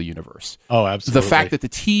the Marvel Universe. Oh, absolutely. The fact that the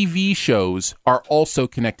TV shows are also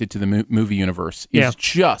connected to the movie universe is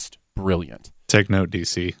just brilliant. Take note,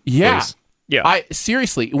 DC. Yeah. Please. Yeah. I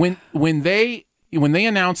seriously, when they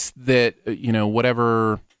announced that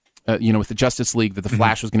whatever with the Justice League that the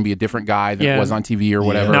Flash was going to be a different guy than it was on TV or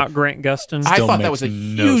whatever. Not Grant Gustin. I Still thought that makes was a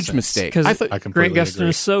no huge sense. mistake. Because I thought I Grant completely Gustin agree.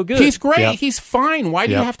 is so good. he's great. Yep. He's fine. Why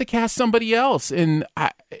do you Yep. have to cast somebody else? And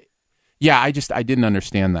I didn't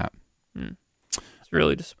understand that. It's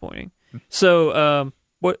really disappointing. So,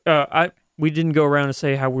 we didn't go around and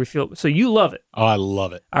say how we feel. So you love it. Oh, I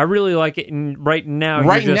love it. I really like it. And right now,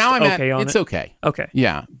 Right you're just now, it's okay. Okay.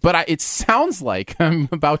 Yeah, but it sounds like I'm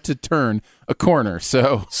about to turn a corner.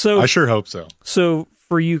 So So I sure hope so. So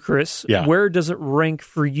for you, Chris, Yeah. where does it rank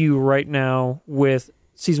for you right now with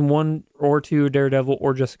season 1 or 2 of Daredevil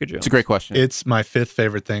or Jessica Jones? it's a great question. It's my 5th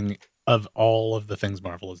favorite thing of all of the things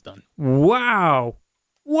Marvel has done. Wow.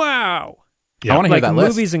 Yeah. I want to hear Like that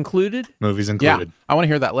list. movies included? Movies Yeah, included. I want to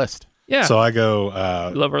hear that list. Yeah. So I go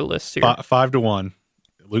We love our list here. 5-1.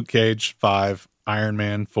 Luke Cage 5, Iron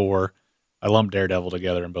Man 4. I lumped Daredevil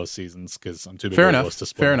together in both seasons because I'm too big Fair of a enough. list to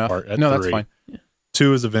split Fair them enough. apart. At No, that's 3. fine.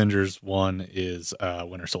 2 is Avengers. 1 is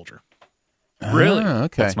Winter Soldier. Really? Ah,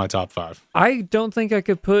 okay. That's my top 5. I don't think I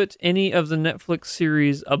could put any of the Netflix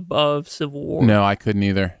series above Civil War. No, I couldn't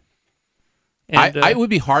either. And, It would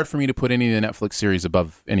be hard for me to put any of the Netflix series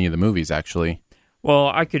above any of the movies, actually. well,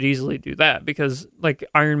 I could easily do that because like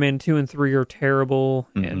Iron Man 2 and 3 are terrible.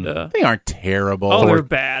 And They aren't terrible. oh, they're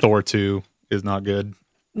bad. Thor 2 is not good.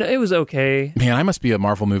 No, it was okay. Man, I must be a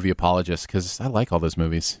Marvel movie apologist because I like all those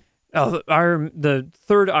movies. Oh, the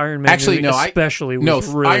third Iron Man Actually, movie no, especially was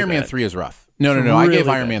really Iron Man bad. 3 is rough. No. I gave Really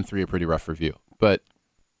Iron bad. Man 3 a pretty rough review, but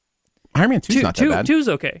Iron Man 2 is not that bad. Two's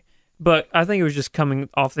okay. But I think it was just coming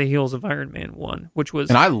off the heels of Iron Man 1, which was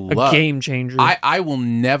And I a love- game changer. I will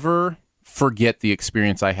never forget the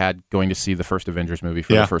experience I had going to see the first Avengers movie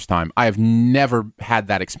for Yeah. the first time. I have never had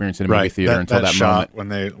that experience in a movie theater until that shot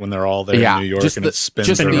moment. when they're all there in New York and it spins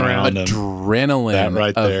just the around them. adrenaline That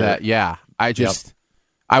right of there. that. Yeah,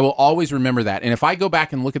 I will always remember that. And if I go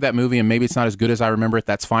back and look at that movie and maybe it's not as good as I remember it,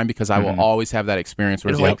 that's fine because I will always have that experience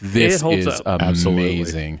where it's It like, holds- this it holds is up.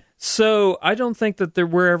 amazing. So I don't think that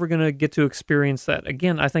we're ever going to get to experience that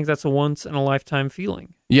again. I think that's a once in a lifetime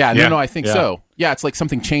feeling. Yeah, Yeah. no, I think Yeah. so. Yeah, it's like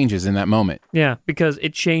something changes in that moment. Yeah, because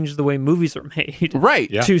it changed the way movies are made Right,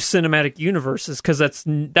 Yeah. to cinematic universes because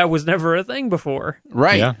that was never a thing before.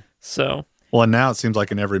 right. Yeah. So Well, and now it seems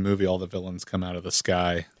like in every movie, all the villains come out of the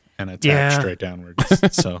sky and attack Yeah. straight downwards.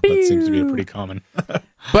 So that seems to be a pretty common.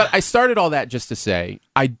 But I started all that just to say,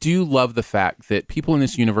 I do love the fact that people in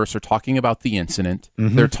this universe are talking about the incident.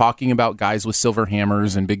 They're talking about guys with silver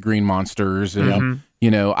hammers and big green monsters. And,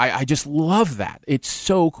 I just love that. It's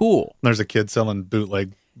so cool. There's a kid selling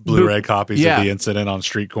bootleg Blu-ray copies Yeah. of the incident on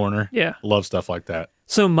street corner. Yeah. Love stuff like that.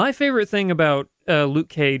 So my favorite thing about Luke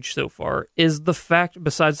Cage so far is the fact,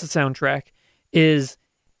 besides the soundtrack, is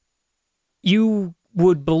you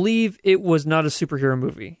would believe it was not a superhero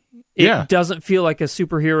movie. It Yeah. doesn't feel like a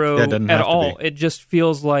superhero Yeah, it doesn't at have to all. be. It just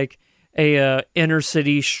feels like a inner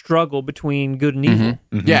city struggle between good and evil.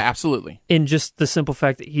 Yeah, absolutely. And just the simple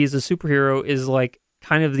fact that he's a superhero is like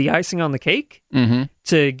kind of the icing on the cake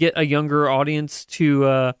to get a younger audience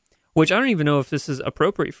to which I don't even know if this is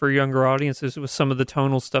appropriate for younger audiences with some of the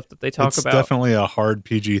tonal stuff that they talk It's about. definitely a hard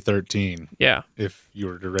PG-13 Yeah. if you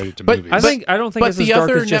were to rate it to But- movies. I don't think But it's as the dark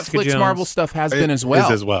other as Jessica Netflix Jones. Marvel stuff has It been as well.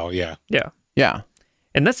 is as well, yeah. Yeah. Yeah.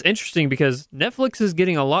 And that's interesting because Netflix is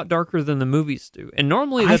getting a lot darker than the movies do. And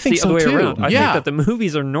normally I that's think the so, other way too. around. I Yeah. think that the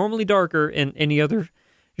movies are normally darker in any other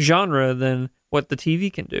genre than what the TV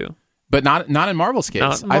can do. But not in Marvel's case.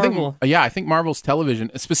 Not in Marvel. I think Marvel's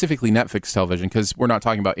television, specifically Netflix television, because we're not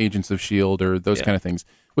talking about Agents of S.H.I.E.L.D. or those kind of things,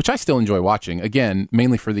 which I still enjoy watching. Again,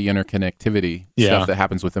 mainly for the interconnectivity stuff that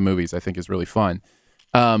happens with the movies, I think is really fun.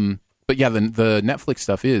 But yeah, the Netflix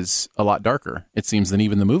stuff is a lot darker, it seems, than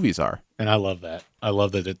even the movies are. And I love that. I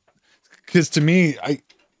love that because to me,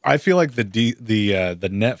 I feel like the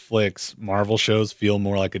Netflix Marvel shows feel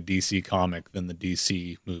more like a DC comic than the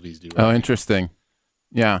DC movies do. Right? Oh, interesting.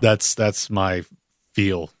 Yeah, that's my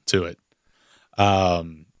feel to it.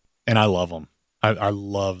 And I love them. I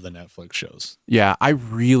love the Netflix shows. Yeah, I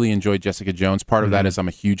really enjoyed Jessica Jones. Part of that is I'm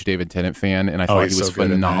a huge David Tennant fan, and I thought he was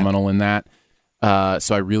phenomenal in that.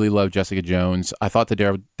 So I really love Jessica Jones. I thought the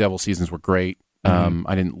Daredevil seasons were great.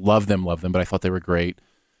 I didn't love them, but I thought they were great.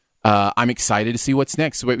 I'm excited to see what's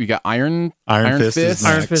next. So wait, we got Iron Fist.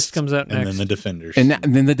 Iron Fist comes out next. And then the Defenders. And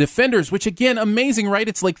then the Defenders, which again, amazing, right?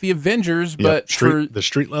 It's like the Avengers, but for the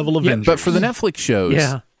street level Avengers. But for the Netflix shows.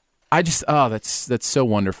 Yeah. I just, that's so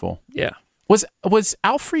wonderful. Yeah. Was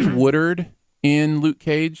Alfre Woodard in Luke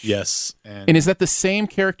Cage? Yes. And is that the same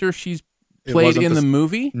character she's played in the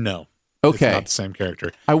movie? No. Okay. It's not the same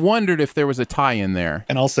character. I wondered if there was a tie-in there.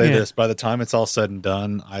 And I'll say this, by the time it's all said and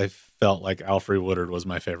done, I felt like Alfre Woodard was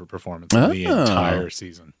my favorite performance in the entire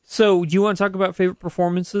season. So, do you want to talk about favorite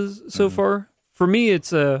performances so far? For me,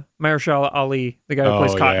 it's Mahershala Ali, the guy who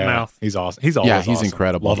plays Cottonmouth. He's awesome. He's always he's awesome.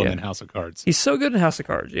 incredible. Love him in House of Cards. He's so good in House of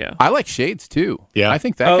Cards, yeah. I like Shades, too. Yeah. I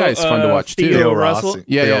think that guy's fun to watch, too. Theo Russell?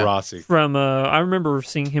 Theo Rossi. From, I remember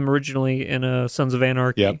seeing him originally in Sons of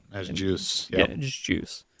Anarchy. Yep, as Juice. Yep. Yeah, just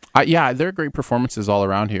Juice. They're great performances all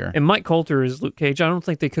around here. And Mike Coulter is Luke Cage. I don't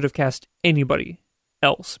think they could have cast anybody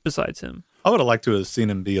else besides him. I would have liked to have seen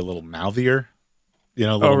him be a little mouthier, a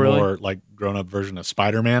little more like grown-up version of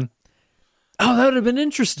Spider-Man. Oh, that would have been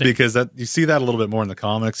interesting. Because you see that a little bit more in the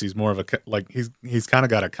comics. He's more of a he's kind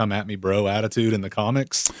of got a come at me bro attitude in the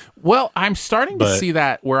comics. Well, I'm starting to see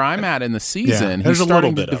that where I'm at in the season. He's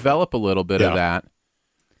starting to develop a little bit of that.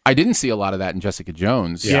 I didn't see a lot of that in Jessica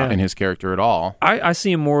Jones in his character at all. I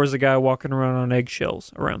see him more as a guy walking around on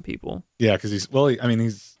eggshells around people. Yeah, because we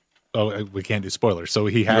can't do spoilers, so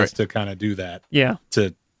he has to kind of do that. Yeah,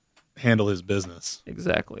 to handle his business.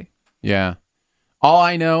 Exactly. Yeah. All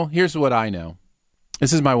I know, here's what I know.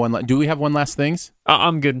 This is my one. Do we have one last things?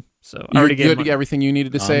 I'm good. So I You're already good. gave Everything you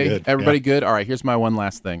needed to say. Good. Everybody good. All right. Here's my one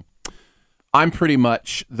last thing. I'm pretty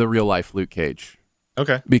much the real life Luke Cage.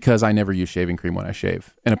 Okay. Because I never use shaving cream when I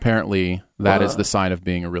shave, and apparently that is the sign of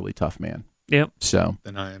being a really tough man. Yep. So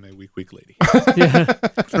then I am a weak lady.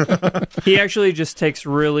 He actually just takes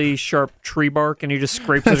really sharp tree bark and he just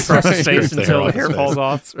scrapes it across his face until the hair falls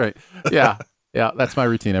off. That's right. Yeah. Yeah. That's my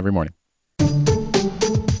routine every morning.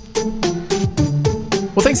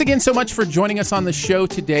 Well, thanks again so much for joining us on the show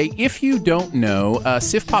today. If you don't know,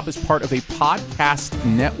 Sif Pop is part of a podcast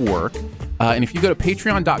network. And if you go to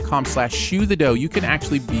patreon.com/shoethedough, you can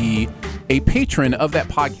actually be a patron of that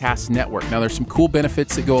podcast network. Now, there's some cool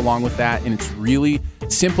benefits that go along with that, and it's really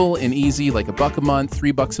simple and easy, like $1 a month,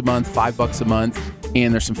 $3 a month, $5 a month,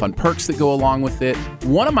 and there's some fun perks that go along with it.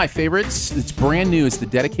 One of my favorites that's brand new is the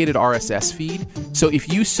dedicated RSS feed. So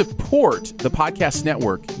if you support the podcast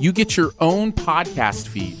network, you get your own podcast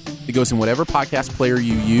feed that goes in whatever podcast player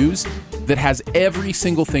you use that has every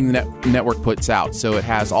single thing the network puts out. So it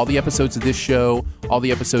has all the episodes of this show, all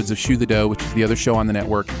the episodes of Shoe the Dough, which is the other show on the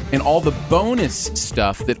network, and all the bonus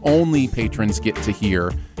stuff that only patrons get to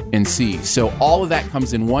hear and see. So all of that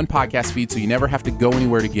comes in one podcast feed, so you never have to go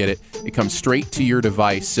anywhere to get it. It comes straight to your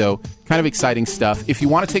device. So kind of exciting stuff. If you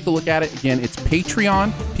want to take a look at it, again, it's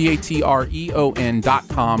Patreon,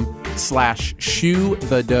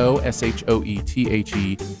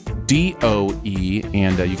 patreon.com/shoethedough, SHOETHEDOE,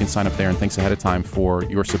 and you can sign up there, and thanks ahead of time for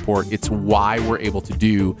your support. It's why we're able to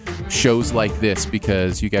do shows like this,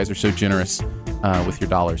 because you guys are so generous with your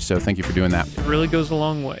dollars. So thank you for doing that. It really goes a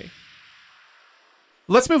long way.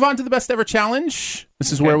 Let's move on to the Best Ever Challenge.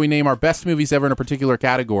 This is where we name our best movies ever in a particular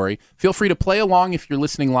category. Feel free to play along if you're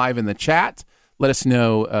listening live in the chat. Let us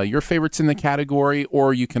know your favorites in the category,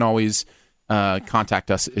 or you can always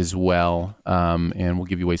contact us as well, and we'll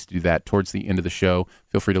give you ways to do that towards the end of the show.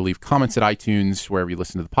 Feel free to leave comments at iTunes, wherever you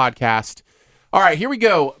listen to the podcast. All right, here we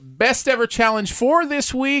go. Best Ever Challenge for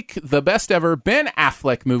this week, the best ever Ben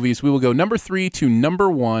Affleck movies. We will go number 3 to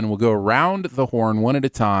number 1. We'll go around the horn one at a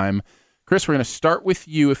time. Chris, we're going to start with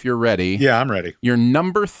you if you're ready. Yeah, I'm ready. Your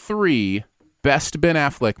number 3 best Ben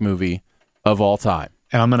Affleck movie of all time.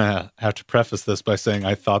 And I'm going to have to preface this by saying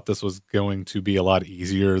I thought this was going to be a lot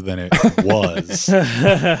easier than it was.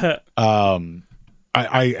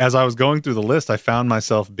 I as I was going through the list, I found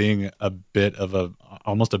myself being a bit of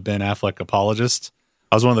almost a Ben Affleck apologist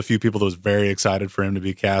I was one of the few people that was very excited for him to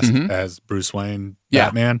be cast as Bruce Wayne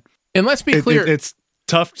Batman. And let's be clear, it's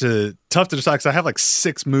tough to decide because I have like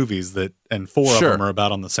 6 movies and 4 of them are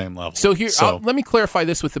about on the same level. So here, let me clarify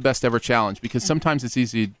this with the Best Ever Challenge, because sometimes it's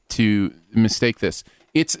easy to mistake this.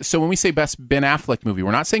 So when we say best Ben Affleck movie,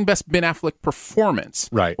 we're not saying best Ben Affleck performance.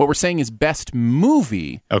 Right. What we're saying is best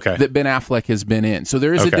movie that Ben Affleck has been in. So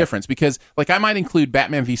there is a difference, because like I might include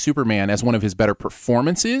Batman v Superman as one of his better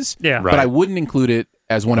performances, but I wouldn't include it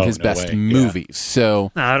as one of his best movies. Yeah.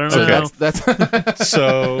 So I don't know. That's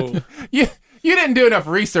so you didn't do enough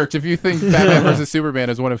research if you think Batman versus Superman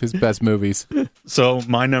is one of his best movies. So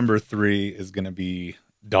my number 3 is going to be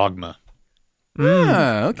Dogma.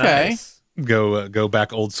 Okay. Nice. Go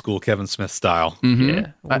back old school Kevin Smith style.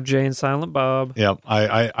 Yeah, Jay and Silent Bob. Yeah,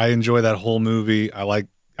 I enjoy that whole movie. I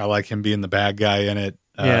like him being the bad guy in it.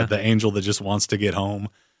 The angel that just wants to get home.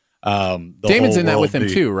 Damon's in that with him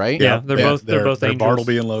too, right? Yeah, they're both angels.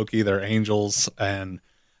 Bartleby and Loki. They're angels, and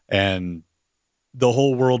the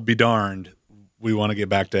whole world be darned. We want to get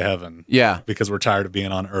back to heaven. Yeah, because we're tired of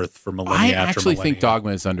being on Earth for millennia after millennia. I actually think Dogma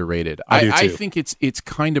is underrated. I do too. I think it's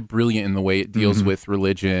kind of brilliant in the way it deals with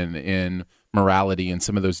religion and morality and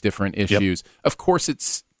some of those different issues. Yep. Of course,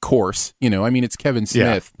 it's coarse. It's Kevin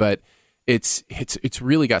Smith, but it's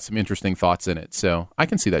really got some interesting thoughts in it. So I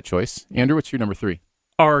can see that choice. Andrew, what's your number 3?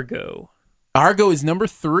 Argo. Argo is number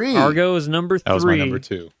 3. Argo is number 3. That was my number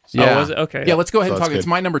 2. Yeah. Oh, was it? Okay. Yeah, let's go ahead and talk. Good. It's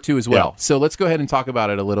my number 2 as well. Yeah. So let's go ahead and talk about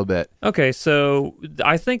it a little bit. Okay, so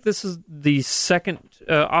I think this is the second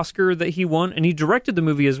Oscar that he won, and he directed the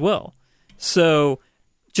movie as well. So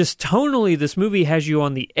just tonally, this movie has you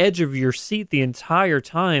on the edge of your seat the entire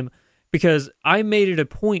time, because I made it a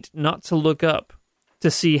point not to look up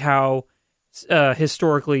to see how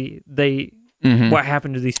historically what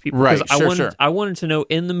happened to these people. Right, because I wanted to know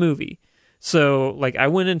in the movie. So, like, I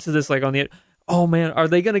went into this, like, on the, oh, man, are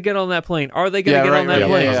they going to get on that plane? Are they going to get on that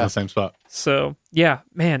plane? I was in the same spot. So, yeah,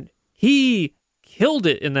 man, he killed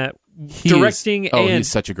it in that directing. He's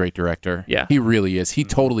such a great director. Yeah. He really is. He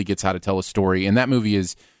totally gets how to tell a story, and that movie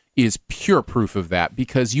is pure proof of that,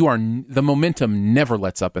 because the momentum never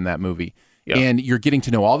lets up in that movie. Yep. And you're getting to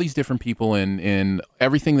know all these different people and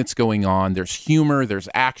everything that's going on. There's humor, there's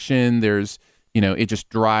action, there's... it just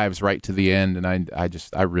drives right to the end, and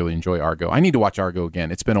I really enjoy Argo. I need to watch Argo again.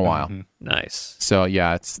 It's been a while. Mm-hmm. Nice. So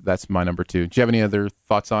yeah, that's my number 2. Do you have any other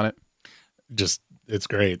thoughts on it? Just, it's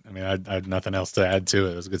great. I mean, I had nothing else to add to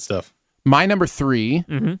it. It was good stuff. My number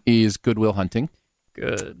 3 is Good Will Hunting.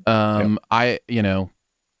 Good. What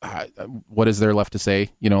is there left to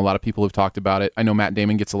say? A lot of people have talked about it. I know Matt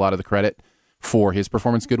Damon gets a lot of the credit for his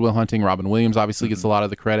performance, Good Will Hunting. Robin Williams obviously gets a lot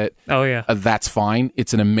of the credit. Oh, yeah. That's fine.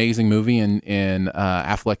 It's an amazing movie, and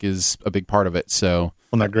Affleck is a big part of it. So,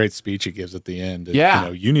 that great speech he gives at the end.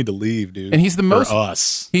 You need to leave, dude. And he's the most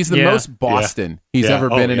us. He's the most Boston he's ever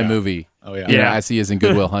been in a movie. Oh, yeah. As he is in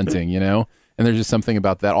Good Will Hunting, And there's just something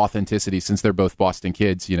about that authenticity, since they're both Boston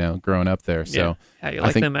kids, growing up there. So how you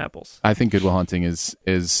like them apples? I think Good Will Hunting is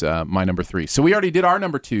my number 3. So we already did our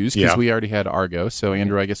number 2s, because we already had Argo. So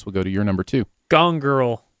Andrew, I guess we'll go to your number 2. Gone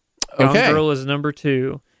Girl. Gone Girl is number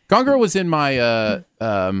 2. Gone Girl was in my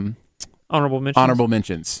honorable mentions. Honorable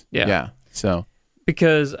mentions. Yeah. So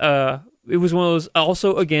because it was one of those.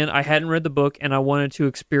 Also, again, I hadn't read the book, and I wanted to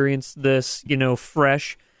experience this,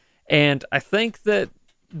 fresh. And I think that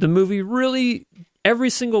the movie really, every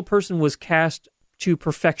single person was cast to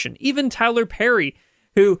perfection. Even Tyler Perry,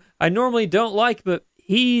 who I normally don't like, but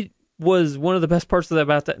he was one of the best parts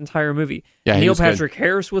about that entire movie. Yeah, Neil Patrick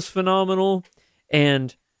Harris was phenomenal,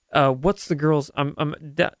 and what's the girl's?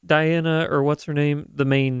 Diana, or what's her name? The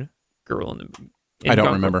main girl in the movie. I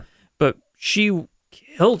don't remember, but she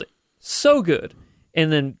killed it so good.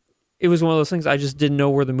 And then it was one of those things, I just didn't know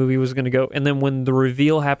where the movie was going to go. And then when the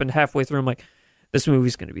reveal happened halfway through, I'm like, this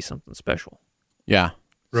movie's going to be something special. Yeah.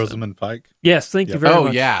 Rosamund Pike. Yes, thank you very much.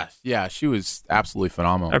 Oh, yeah. Yeah, she was absolutely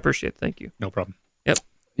phenomenal. I appreciate it. Thank you. No problem. Yep.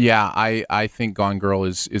 Yeah, I think Gone Girl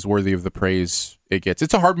is worthy of the praise it gets.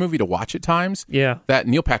 It's a hard movie to watch at times. Yeah. That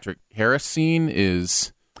Neil Patrick Harris scene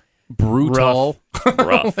is brutal.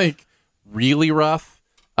 Rough. Like, really rough.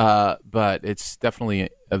 But it's definitely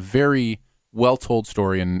a very well-told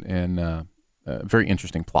story and a very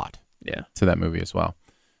interesting plot to that movie as well.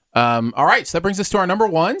 All right, so that brings us to our number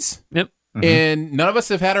 1s. Yep. Mm-hmm. And none of us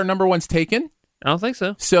have had our number 1s taken. I don't think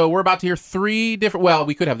so. So we're about to hear 3 different... Well,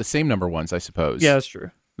 we could have the same number 1s, I suppose. Yeah, that's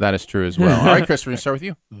true. That is true as well. All right, Chris, we're going to start with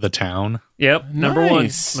you. The Town. Yep, number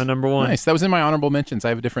Nice. 1. My number 1. Nice. That was in my honorable mentions. I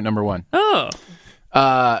have a different number 1. Oh.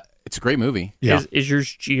 It's a great movie. Yeah. Is yours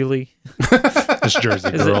Geely? It's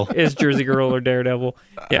Jersey Girl. Is Jersey Girl or Daredevil?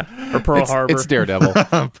 Yeah. Or Pearl Harbor. It's Daredevil.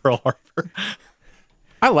 Pearl Harbor.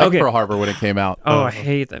 I liked Pearl Harbor when it came out. Oh, I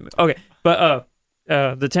hate that movie. Okay, but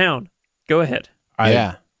The Town. Go ahead.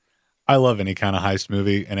 I love any kind of heist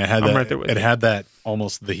movie, and it had I'm right there with it you. had that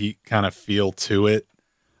almost the Heat kind of feel to it.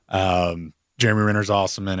 Jeremy Renner's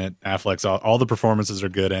awesome in it. Affleck's all the performances are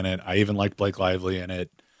good in it. I even like Blake Lively in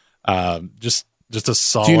it. Just a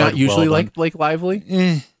solid. Do you not usually like Blake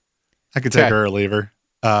Lively? I could take her or leave her.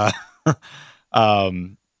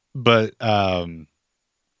 But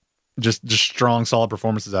just strong, solid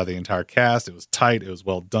performances out of the entire cast. It was tight. It was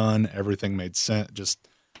well done. Everything made sense.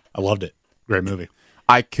 I loved it. Great movie.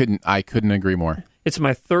 I couldn't agree more. It's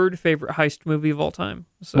my third favorite heist movie of all time.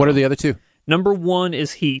 So. What are the other two? Number one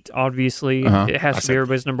is Heat, obviously. It has to be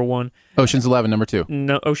everybody's number one. Ocean's 11, number 2.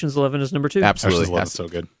 No, Ocean's 11 is number 2. Absolutely. Ocean's 11's so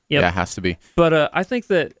good. Yep. Yeah, it has to be. But I think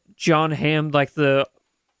that John Hamm, like the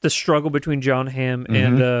struggle between John Hamm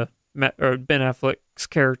and Ben Affleck's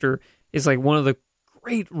character is like one of the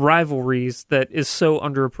great rivalries that is so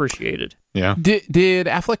underappreciated. Yeah. Did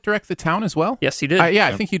Affleck direct The Town as well? Yes, he did.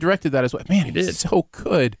 I think he directed that as well. Man, he did. So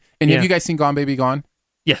good. And have you guys seen Gone Baby Gone?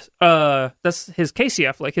 Yes. That's his Casey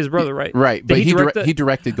Affleck, his brother, right? Right. But he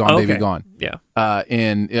directed Gone Baby Gone. Yeah.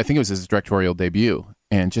 And I think it was his directorial debut.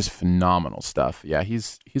 And just phenomenal stuff. Yeah,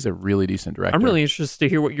 he's a really decent director. I'm really interested to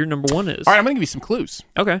hear what your number one is. All right, I'm going to give you some clues.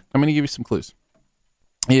 Okay.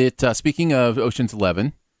 Speaking of Ocean's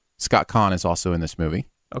 11, Scott Conn is also in this movie.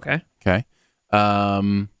 Okay. Okay.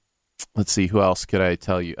 Let's see. Who else could I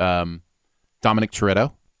tell you? Dominic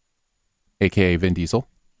Toretto, a.k.a. Vin Diesel.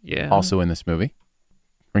 Yeah. Also in this movie.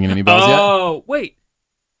 Ringing any bells yet? Oh, wait.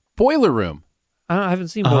 Boiler Room. I haven't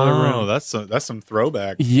seen Boiler Room. Oh, that's some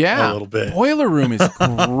throwback. Yeah. A little bit. Boiler Room is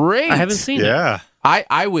great. I haven't seen it. Yeah.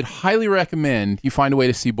 I would highly recommend you find a way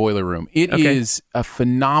to see Boiler Room. It is a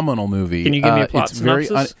phenomenal movie. Can you give me a plot it's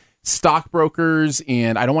synopsis? Stockbrokers,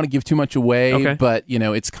 and I don't want to give too much away, but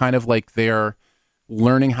it's kind of like they're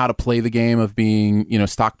learning how to play the game of being,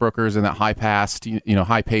 stockbrokers in that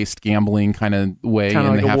high-paced gambling kind of way, kind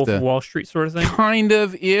of and like they a have Wolf to of Wall Street sort of thing. kind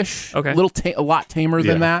of ish, Okay, a lot tamer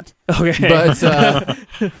than that. Okay,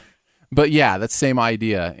 but yeah, that's the same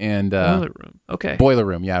idea. And Boiler Room. Okay, Boiler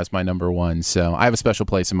Room, yeah, is my number one. So I have a special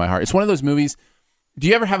place in my heart. It's one of those movies. Do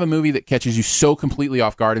you ever have a movie that catches you so completely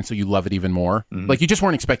off guard and so you love it even more? Mm-hmm. Like you just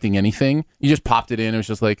weren't expecting anything. You just popped it in. It was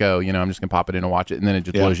just like, I'm just going to pop it in and watch it. And then it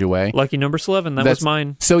just blows you away. Lucky number 11. That was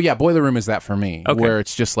mine. So yeah, Boiler Room is that for me, where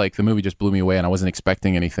it's just like the movie just blew me away and I wasn't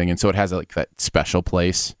expecting anything. And so it has like that special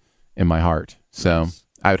place in my heart. So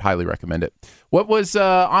I would highly recommend it. What was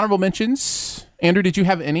honorable mentions? Andrew, did you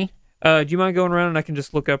have any? Do you mind going around and I can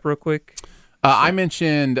just look up real quick? I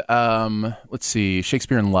mentioned, let's see,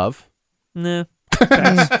 Shakespeare in Love. Nah.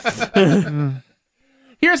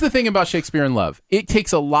 Here's the thing about Shakespeare in Love. It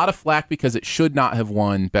takes a lot of flack because it should not have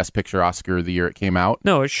won Best Picture Oscar the year it came out.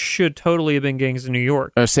 No, it should totally have been Gangs of New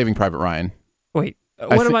York. Saving Private Ryan. Wait,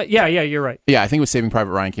 Yeah, you're right. Yeah, I think it was Saving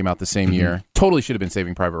Private Ryan came out the same year. Totally should have been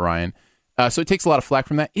Saving Private Ryan. So it takes a lot of flack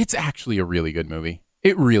from that. It's actually a really good movie.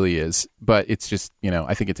 It really is. But it's just,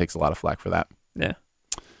 I think it takes a lot of flack for that. Yeah.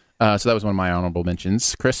 So that was one of my honorable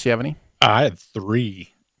mentions. Chris, do you have any? I had 3.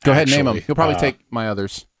 Go ahead, name them. You'll probably take my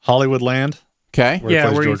others. Hollywoodland. Okay. Where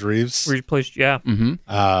he plays George Reeves. Where he plays,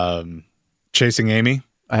 Mm-hmm. Chasing Amy.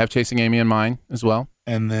 I have Chasing Amy in mine as well.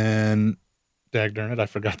 And then, dagdarn it, I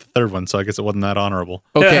forgot the third one, so I guess it wasn't that honorable.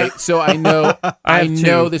 Okay, so I know I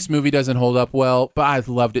know two. this movie doesn't hold up well, but I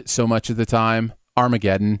loved it so much at the time.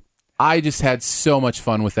 Armageddon. I just had so much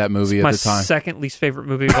fun with that movie at the time. My second least favorite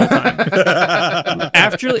movie of all time.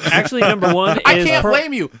 Actually, number one is... I can't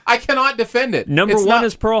blame you. I cannot defend it. Number one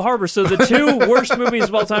is Pearl Harbor. So the two worst movies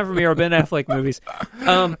of all time for me are Ben Affleck movies.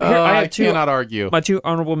 I cannot argue. My 2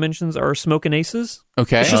 honorable mentions are Smokin' Aces.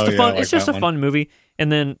 Okay. It's just a fun movie.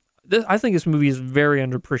 And then I think this movie is very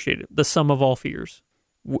underappreciated. The Sum of All Fears.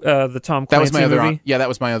 The Tom Clancy movie. That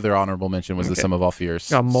was my other honorable mention was The Sum of All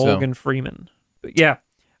Fears. Morgan Freeman. But yeah.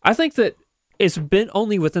 I think that it's been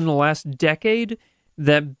only within the last decade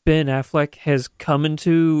that Ben Affleck has come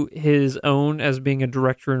into his own as being a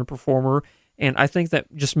director and a performer. And I think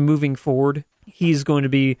that just moving forward, he's going to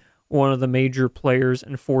be one of the major players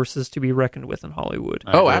and forces to be reckoned with in Hollywood.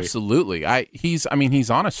 Oh, absolutely. He's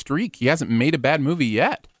on a streak. He hasn't made a bad movie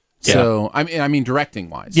yet. Yeah. So, I mean directing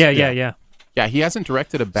wise. Yeah. Yeah, he hasn't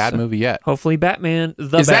directed a bad movie yet. Hopefully Batman,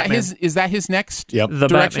 Is that his next direction?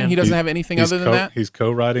 Batman. He doesn't have anything other than that? He's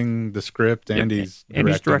co-writing the script and he's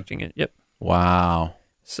directing it. Yep. Wow.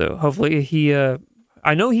 So hopefully he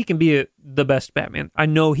I know he can be the best Batman. I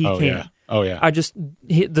know he can. Yeah. Oh yeah.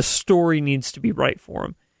 The story needs to be right for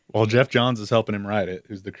him. Well, Jeff Johns is helping him write it,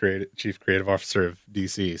 who's the chief creative officer of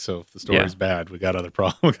DC. So if the story's bad, we got other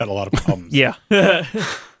problems. We got a lot of problems. Yeah.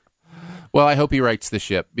 Well, I hope he rights the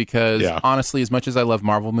ship because honestly, as much as I love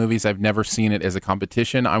Marvel movies, I've never seen it as a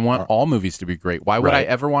competition. I want all movies to be great. Why would I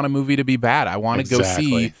ever want a movie to be bad? I want to go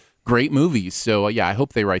see great movies. So I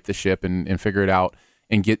hope they right the ship and figure it out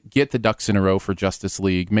and get the ducks in a row for Justice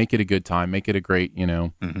League. Make it a good time. Make it a great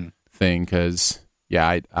thing because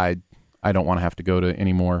I don't want to have to go to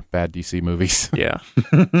any more bad DC movies. Yeah,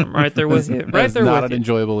 I'm right there with you. Right there with you. Not an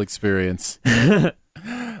enjoyable experience.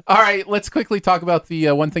 All right, let's quickly talk about the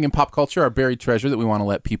one thing in pop culture, our buried treasure that we want to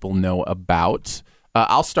let people know about.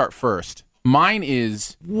 I'll start first. Mine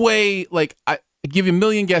is way I give you a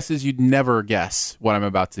million guesses, you'd never guess what I'm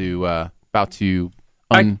about to IKEA.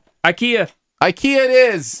 IKEA it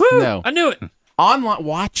is. Woo, no, I knew it.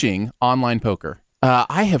 Watching online poker.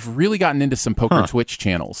 I have really gotten into some poker Twitch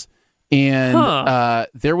channels. And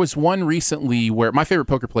there was one recently where my favorite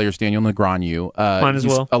poker player is Daniel Negreanu. Mine as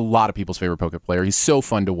well. A lot of people's favorite poker player. He's so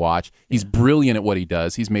fun to watch. He's brilliant at what he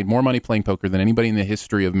does. He's made more money playing poker than anybody in the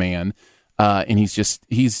history of man. And he's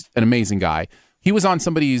an amazing guy. He was on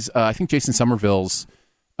somebody's, I think Jason Somerville's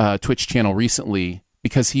Twitch channel recently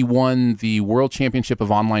because he won the World Championship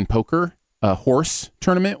of Online Poker horse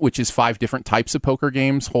tournament, which is 5 different types of poker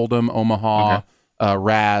games: Hold'em, Omaha,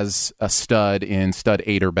 Raz, Stud, and Stud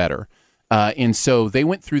 8 or better. And so they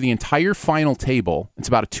went through the entire final table. It's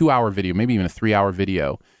about a 2-hour video, maybe even a 3-hour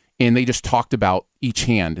video. And they just talked about each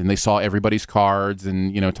hand and they saw everybody's cards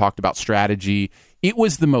and, talked about strategy. It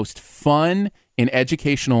was the most fun and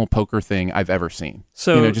educational poker thing I've ever seen.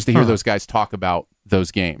 So, just to hear those guys talk about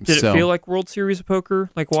those games. Did it feel like World Series of Poker,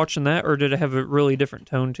 like watching that, or did it have a really different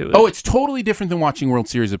tone to it? Oh, it's totally different than watching World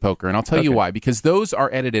Series of Poker. And I'll tell you why. Because those are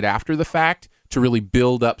edited after the fact to really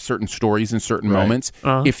build up certain stories in certain moments.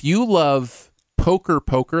 If you love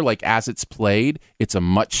poker, like as it's played, it's a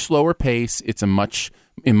much slower pace. It's a much,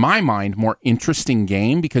 in my mind, more interesting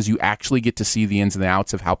game because you actually get to see the ins and the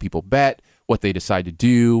outs of how people bet, what they decide to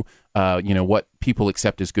do, what people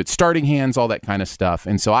accept as good starting hands, all that kind of stuff.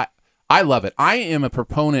 And so I love it. I am a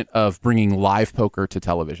proponent of bringing live poker to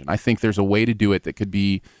television. I think there's a way to do it that could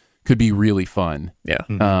be really fun. Yeah.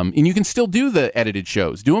 And you can still do the edited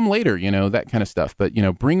shows. Do them later, that kind of stuff. But,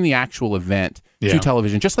 bring the actual event to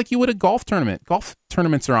television, just like you would a golf tournament. Golf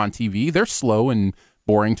tournaments are on TV. They're slow and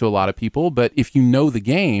boring to a lot of people. But if you know the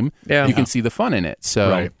game, you can see the fun in it.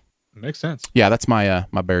 So makes sense. Yeah, that's my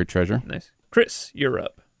my buried treasure. Nice. Chris, you're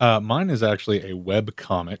up. Mine is actually a web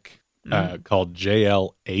comic called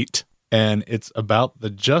JL8. And it's about the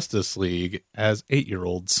Justice League as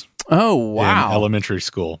 8-year-olds. Oh, wow. In elementary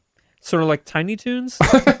school. Sort of like Tiny Toons?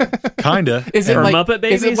 Kinda. Is it like Muppet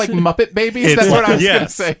Babies? Is it like Muppet Babies? That's what I was going to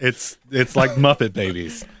say. It's like Muppet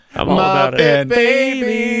Babies. I'm all about it. Muppet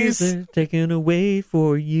Babies. They're taken away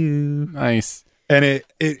for you. Nice. And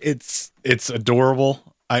it's adorable.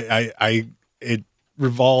 It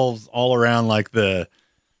revolves all around like the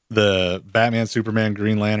Batman, Superman,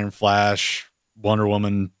 Green Lantern, Flash, Wonder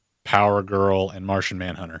Woman, Power Girl, and Martian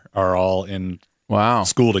Manhunter are all in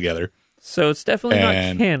school together. So it's definitely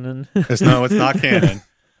not canon. It's not canon.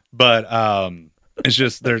 But it's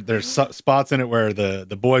just there's spots in it where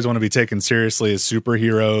the boys want to be taken seriously as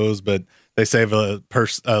superheroes, but they save a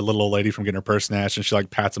little old lady from getting her purse snatched, and she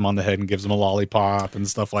like pats him on the head and gives him a lollipop and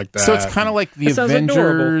stuff like that. So it's kind of like the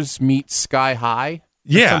Avengers meet Sky High?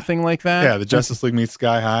 Something like that? Yeah, the Justice League meets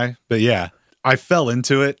Sky High. But yeah, I fell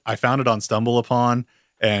into it. I found it on StumbleUpon.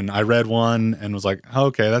 And I read one and was like, oh,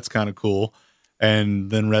 okay, that's kind of cool.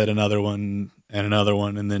 And then read another one.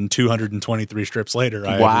 And then 223 strips later,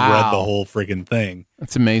 I read the whole friggin' thing.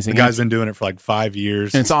 That's amazing. The guy's been doing it for like 5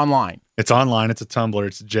 years. And it's online. It's online. It's a Tumblr.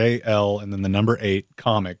 It's JL and then the number 8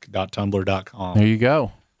 comic.tumblr.com. There you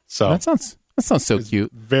go. So that sounds so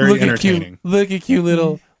cute. Very entertaining. Look at cute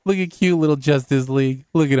little Justice League.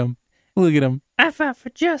 Look at him. I fight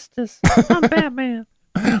for justice. I'm Batman.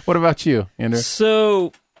 What about you, Andrew?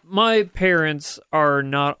 So my parents are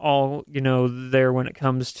not all, there when it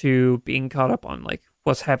comes to being caught up on like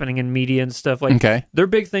what's happening in media and stuff. Like their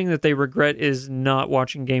big thing that they regret is not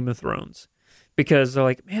watching Game of Thrones. Because they're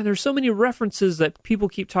like, man, there's so many references that people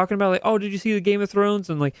keep talking about. Like, oh, did you see the Game of Thrones?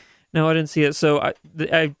 And like, no, I didn't see it. So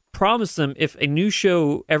I promised them if a new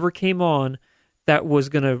show ever came on that was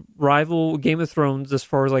going to rival Game of Thrones as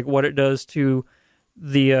far as like what it does to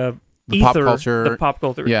the pop culture, the pop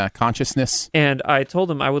culture, consciousness. And I told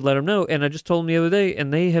them I would let them know, and I just told them the other day,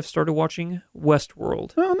 and they have started watching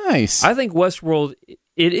Westworld. Oh, nice! I think Westworld,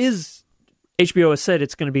 it is. HBO has said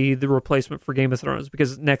it's going to be the replacement for Game of Thrones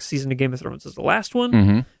because next season of Game of Thrones is the last one.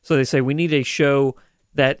 Mm-hmm. So they say we need a show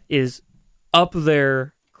that is up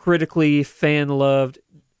there, critically fan loved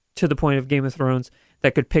to the point of Game of Thrones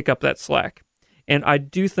that could pick up that slack. And I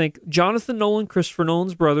do think Jonathan Nolan, Christopher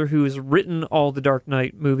Nolan's brother, who has written all the Dark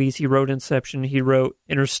Knight movies, he wrote Inception, he wrote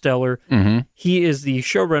Interstellar. He is the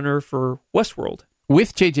showrunner for Westworld.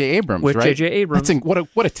 With J.J. Abrams, right? With J.J. Abrams.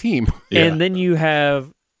 What a team. Yeah. And then you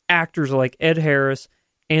have actors like Ed Harris,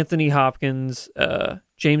 Anthony Hopkins,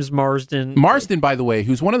 James Marsden. Marsden, by the way,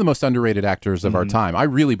 who's one of the most underrated actors of our time. I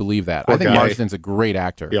really believe that. I think Marsden's a great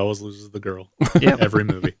actor. He always loses the girl. Every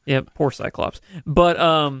movie. Yep, poor Cyclops. But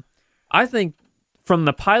I think from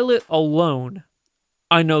the pilot alone,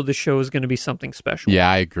 I know the show is going to be something special. Yeah,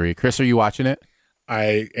 I agree. Chris, are you watching it?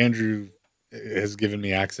 Andrew has given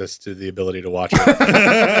me access to the ability to watch it.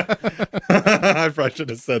 I probably should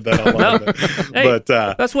have said that out loud. Hey, but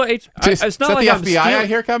that's what it's not like the I'm FBI I stealing.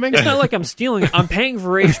 hear coming? It's not like I'm stealing it. I'm paying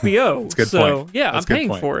for HBO. That's a good point. Yeah, That's I'm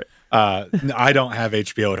paying for it. I don't have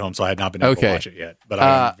HBO at home, so I had not been able to watch it yet. But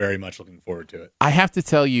I'm very much looking forward to it. I have to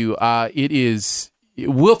tell you, it is.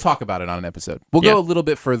 We'll talk about it on an episode. We'll go a little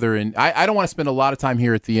bit further, and I don't want to spend a lot of time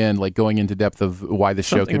here at the end, like going into depth of why the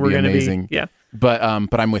show could be amazing. But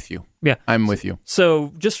I'm with you. Yeah, I'm with you.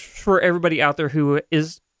 So just for everybody out there who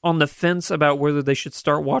is on the fence about whether they should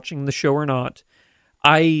start watching the show or not,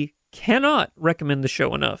 I cannot recommend the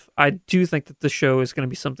show enough. I do think that the show is going to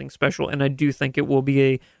be something special, and I do think it will be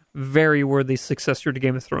a very worthy successor to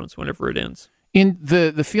Game of Thrones whenever it ends. In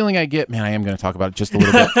the feeling I get, man, I am going to talk about it just a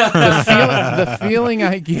little bit. The feeling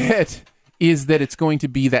I get is that it's going to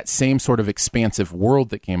be that same sort of expansive world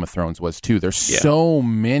that Game of Thrones was too. There's so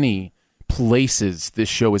many places this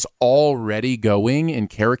show is already going and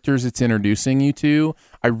characters it's introducing you to.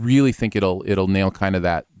 I really think it'll nail kind of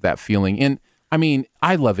that feeling. And I mean,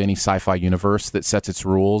 I love any sci-fi universe that sets its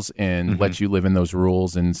rules and lets you live in those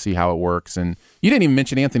rules and see how it works. And you didn't even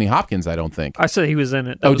mention Anthony Hopkins, I don't think. I said he was in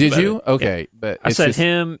it. Oh, did you? Okay. Yeah. But I said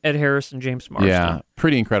him, Ed Harris, and James Marsden. Yeah,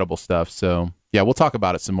 pretty incredible stuff. So, yeah, we'll talk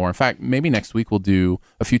about it some more. In fact, maybe next week we'll do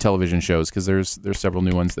a few television shows because there's several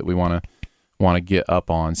new ones that we want to get up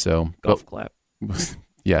on. So, golf clap.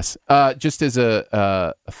 Yes. Just as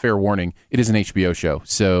a fair warning, it is an HBO show.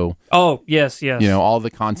 So, yes. You know, all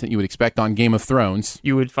the content you would expect on Game of Thrones,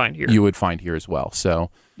 you would find here as well.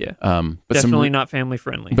 So, yeah. But definitely not family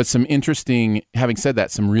friendly. But some interesting, having said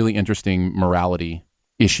that, some really interesting morality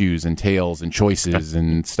issues and tales and choices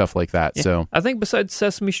and stuff like that. Yeah. So, I think besides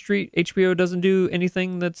Sesame Street, HBO doesn't do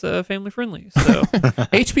anything that's family friendly. So,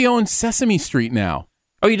 HBO and Sesame Street now.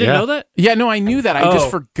 Oh, you didn't know that? Yeah, no, I knew that. I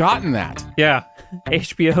just forgotten that. Yeah.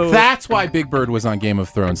 HBO. That's why Big Bird was on Game of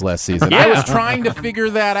Thrones last season. I was trying to figure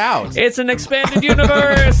that out. It's an expanded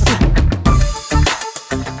universe.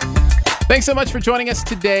 Thanks so much for joining us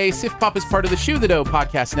today. Sif Pop is part of the Shoe the Dough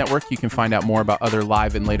podcast network. You can find out more about other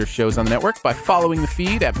live and later shows on the network by following the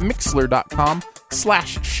feed at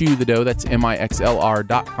mixlr.com/shoethedough. That's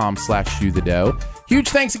mixlr.com/shoethedough. Huge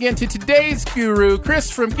thanks again to today's guru, Chris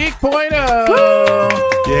from Geek Point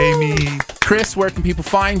Oh. Yay me. Chris, where can people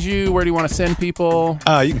find you? Where do you want to send people?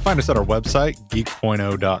 You can find us at our website,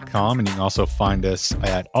 geek.0.com, and you can also find us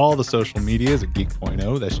at all the social medias at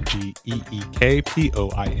Geek.0. That's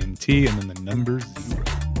GEEKPOINT, and then the number 0.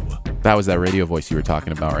 That was that radio voice you were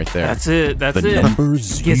talking about right there. That's it. The number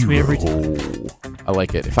 0. Gets me every time. I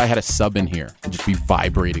like it. If I had a sub in here, it'd just be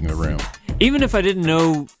vibrating the room. Even if I didn't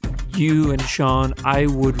know you and Sean, I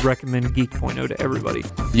would recommend Geek.0 to everybody.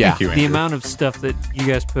 Yeah. The amount of stuff that you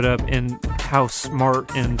guys put up and how smart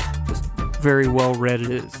and just very well read it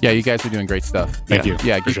is. Yeah, you guys are doing great stuff. Thank you.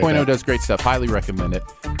 Yeah, Geek.0 does great stuff. Highly recommend it.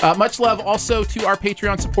 Much love also to our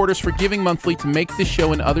Patreon supporters for giving monthly to make this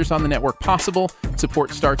show and others on the network possible. Support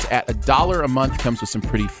starts at $1 a month. Comes with some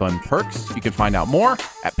pretty fun perks. You can find out more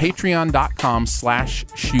at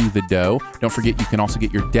patreon.com/shoethedough. Don't forget, you can also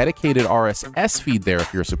get your dedicated RSS feed there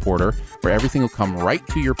if you're a supporter, where everything will come right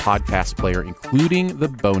to your podcast player, including the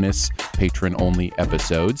bonus patron-only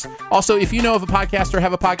episodes. Also, if you know of a podcast or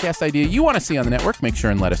have a podcast idea you want to see on the network, make sure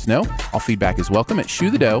and let us know. All feedback is welcome at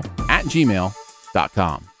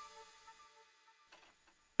shoethedough@gmail.com.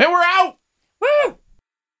 And we're out!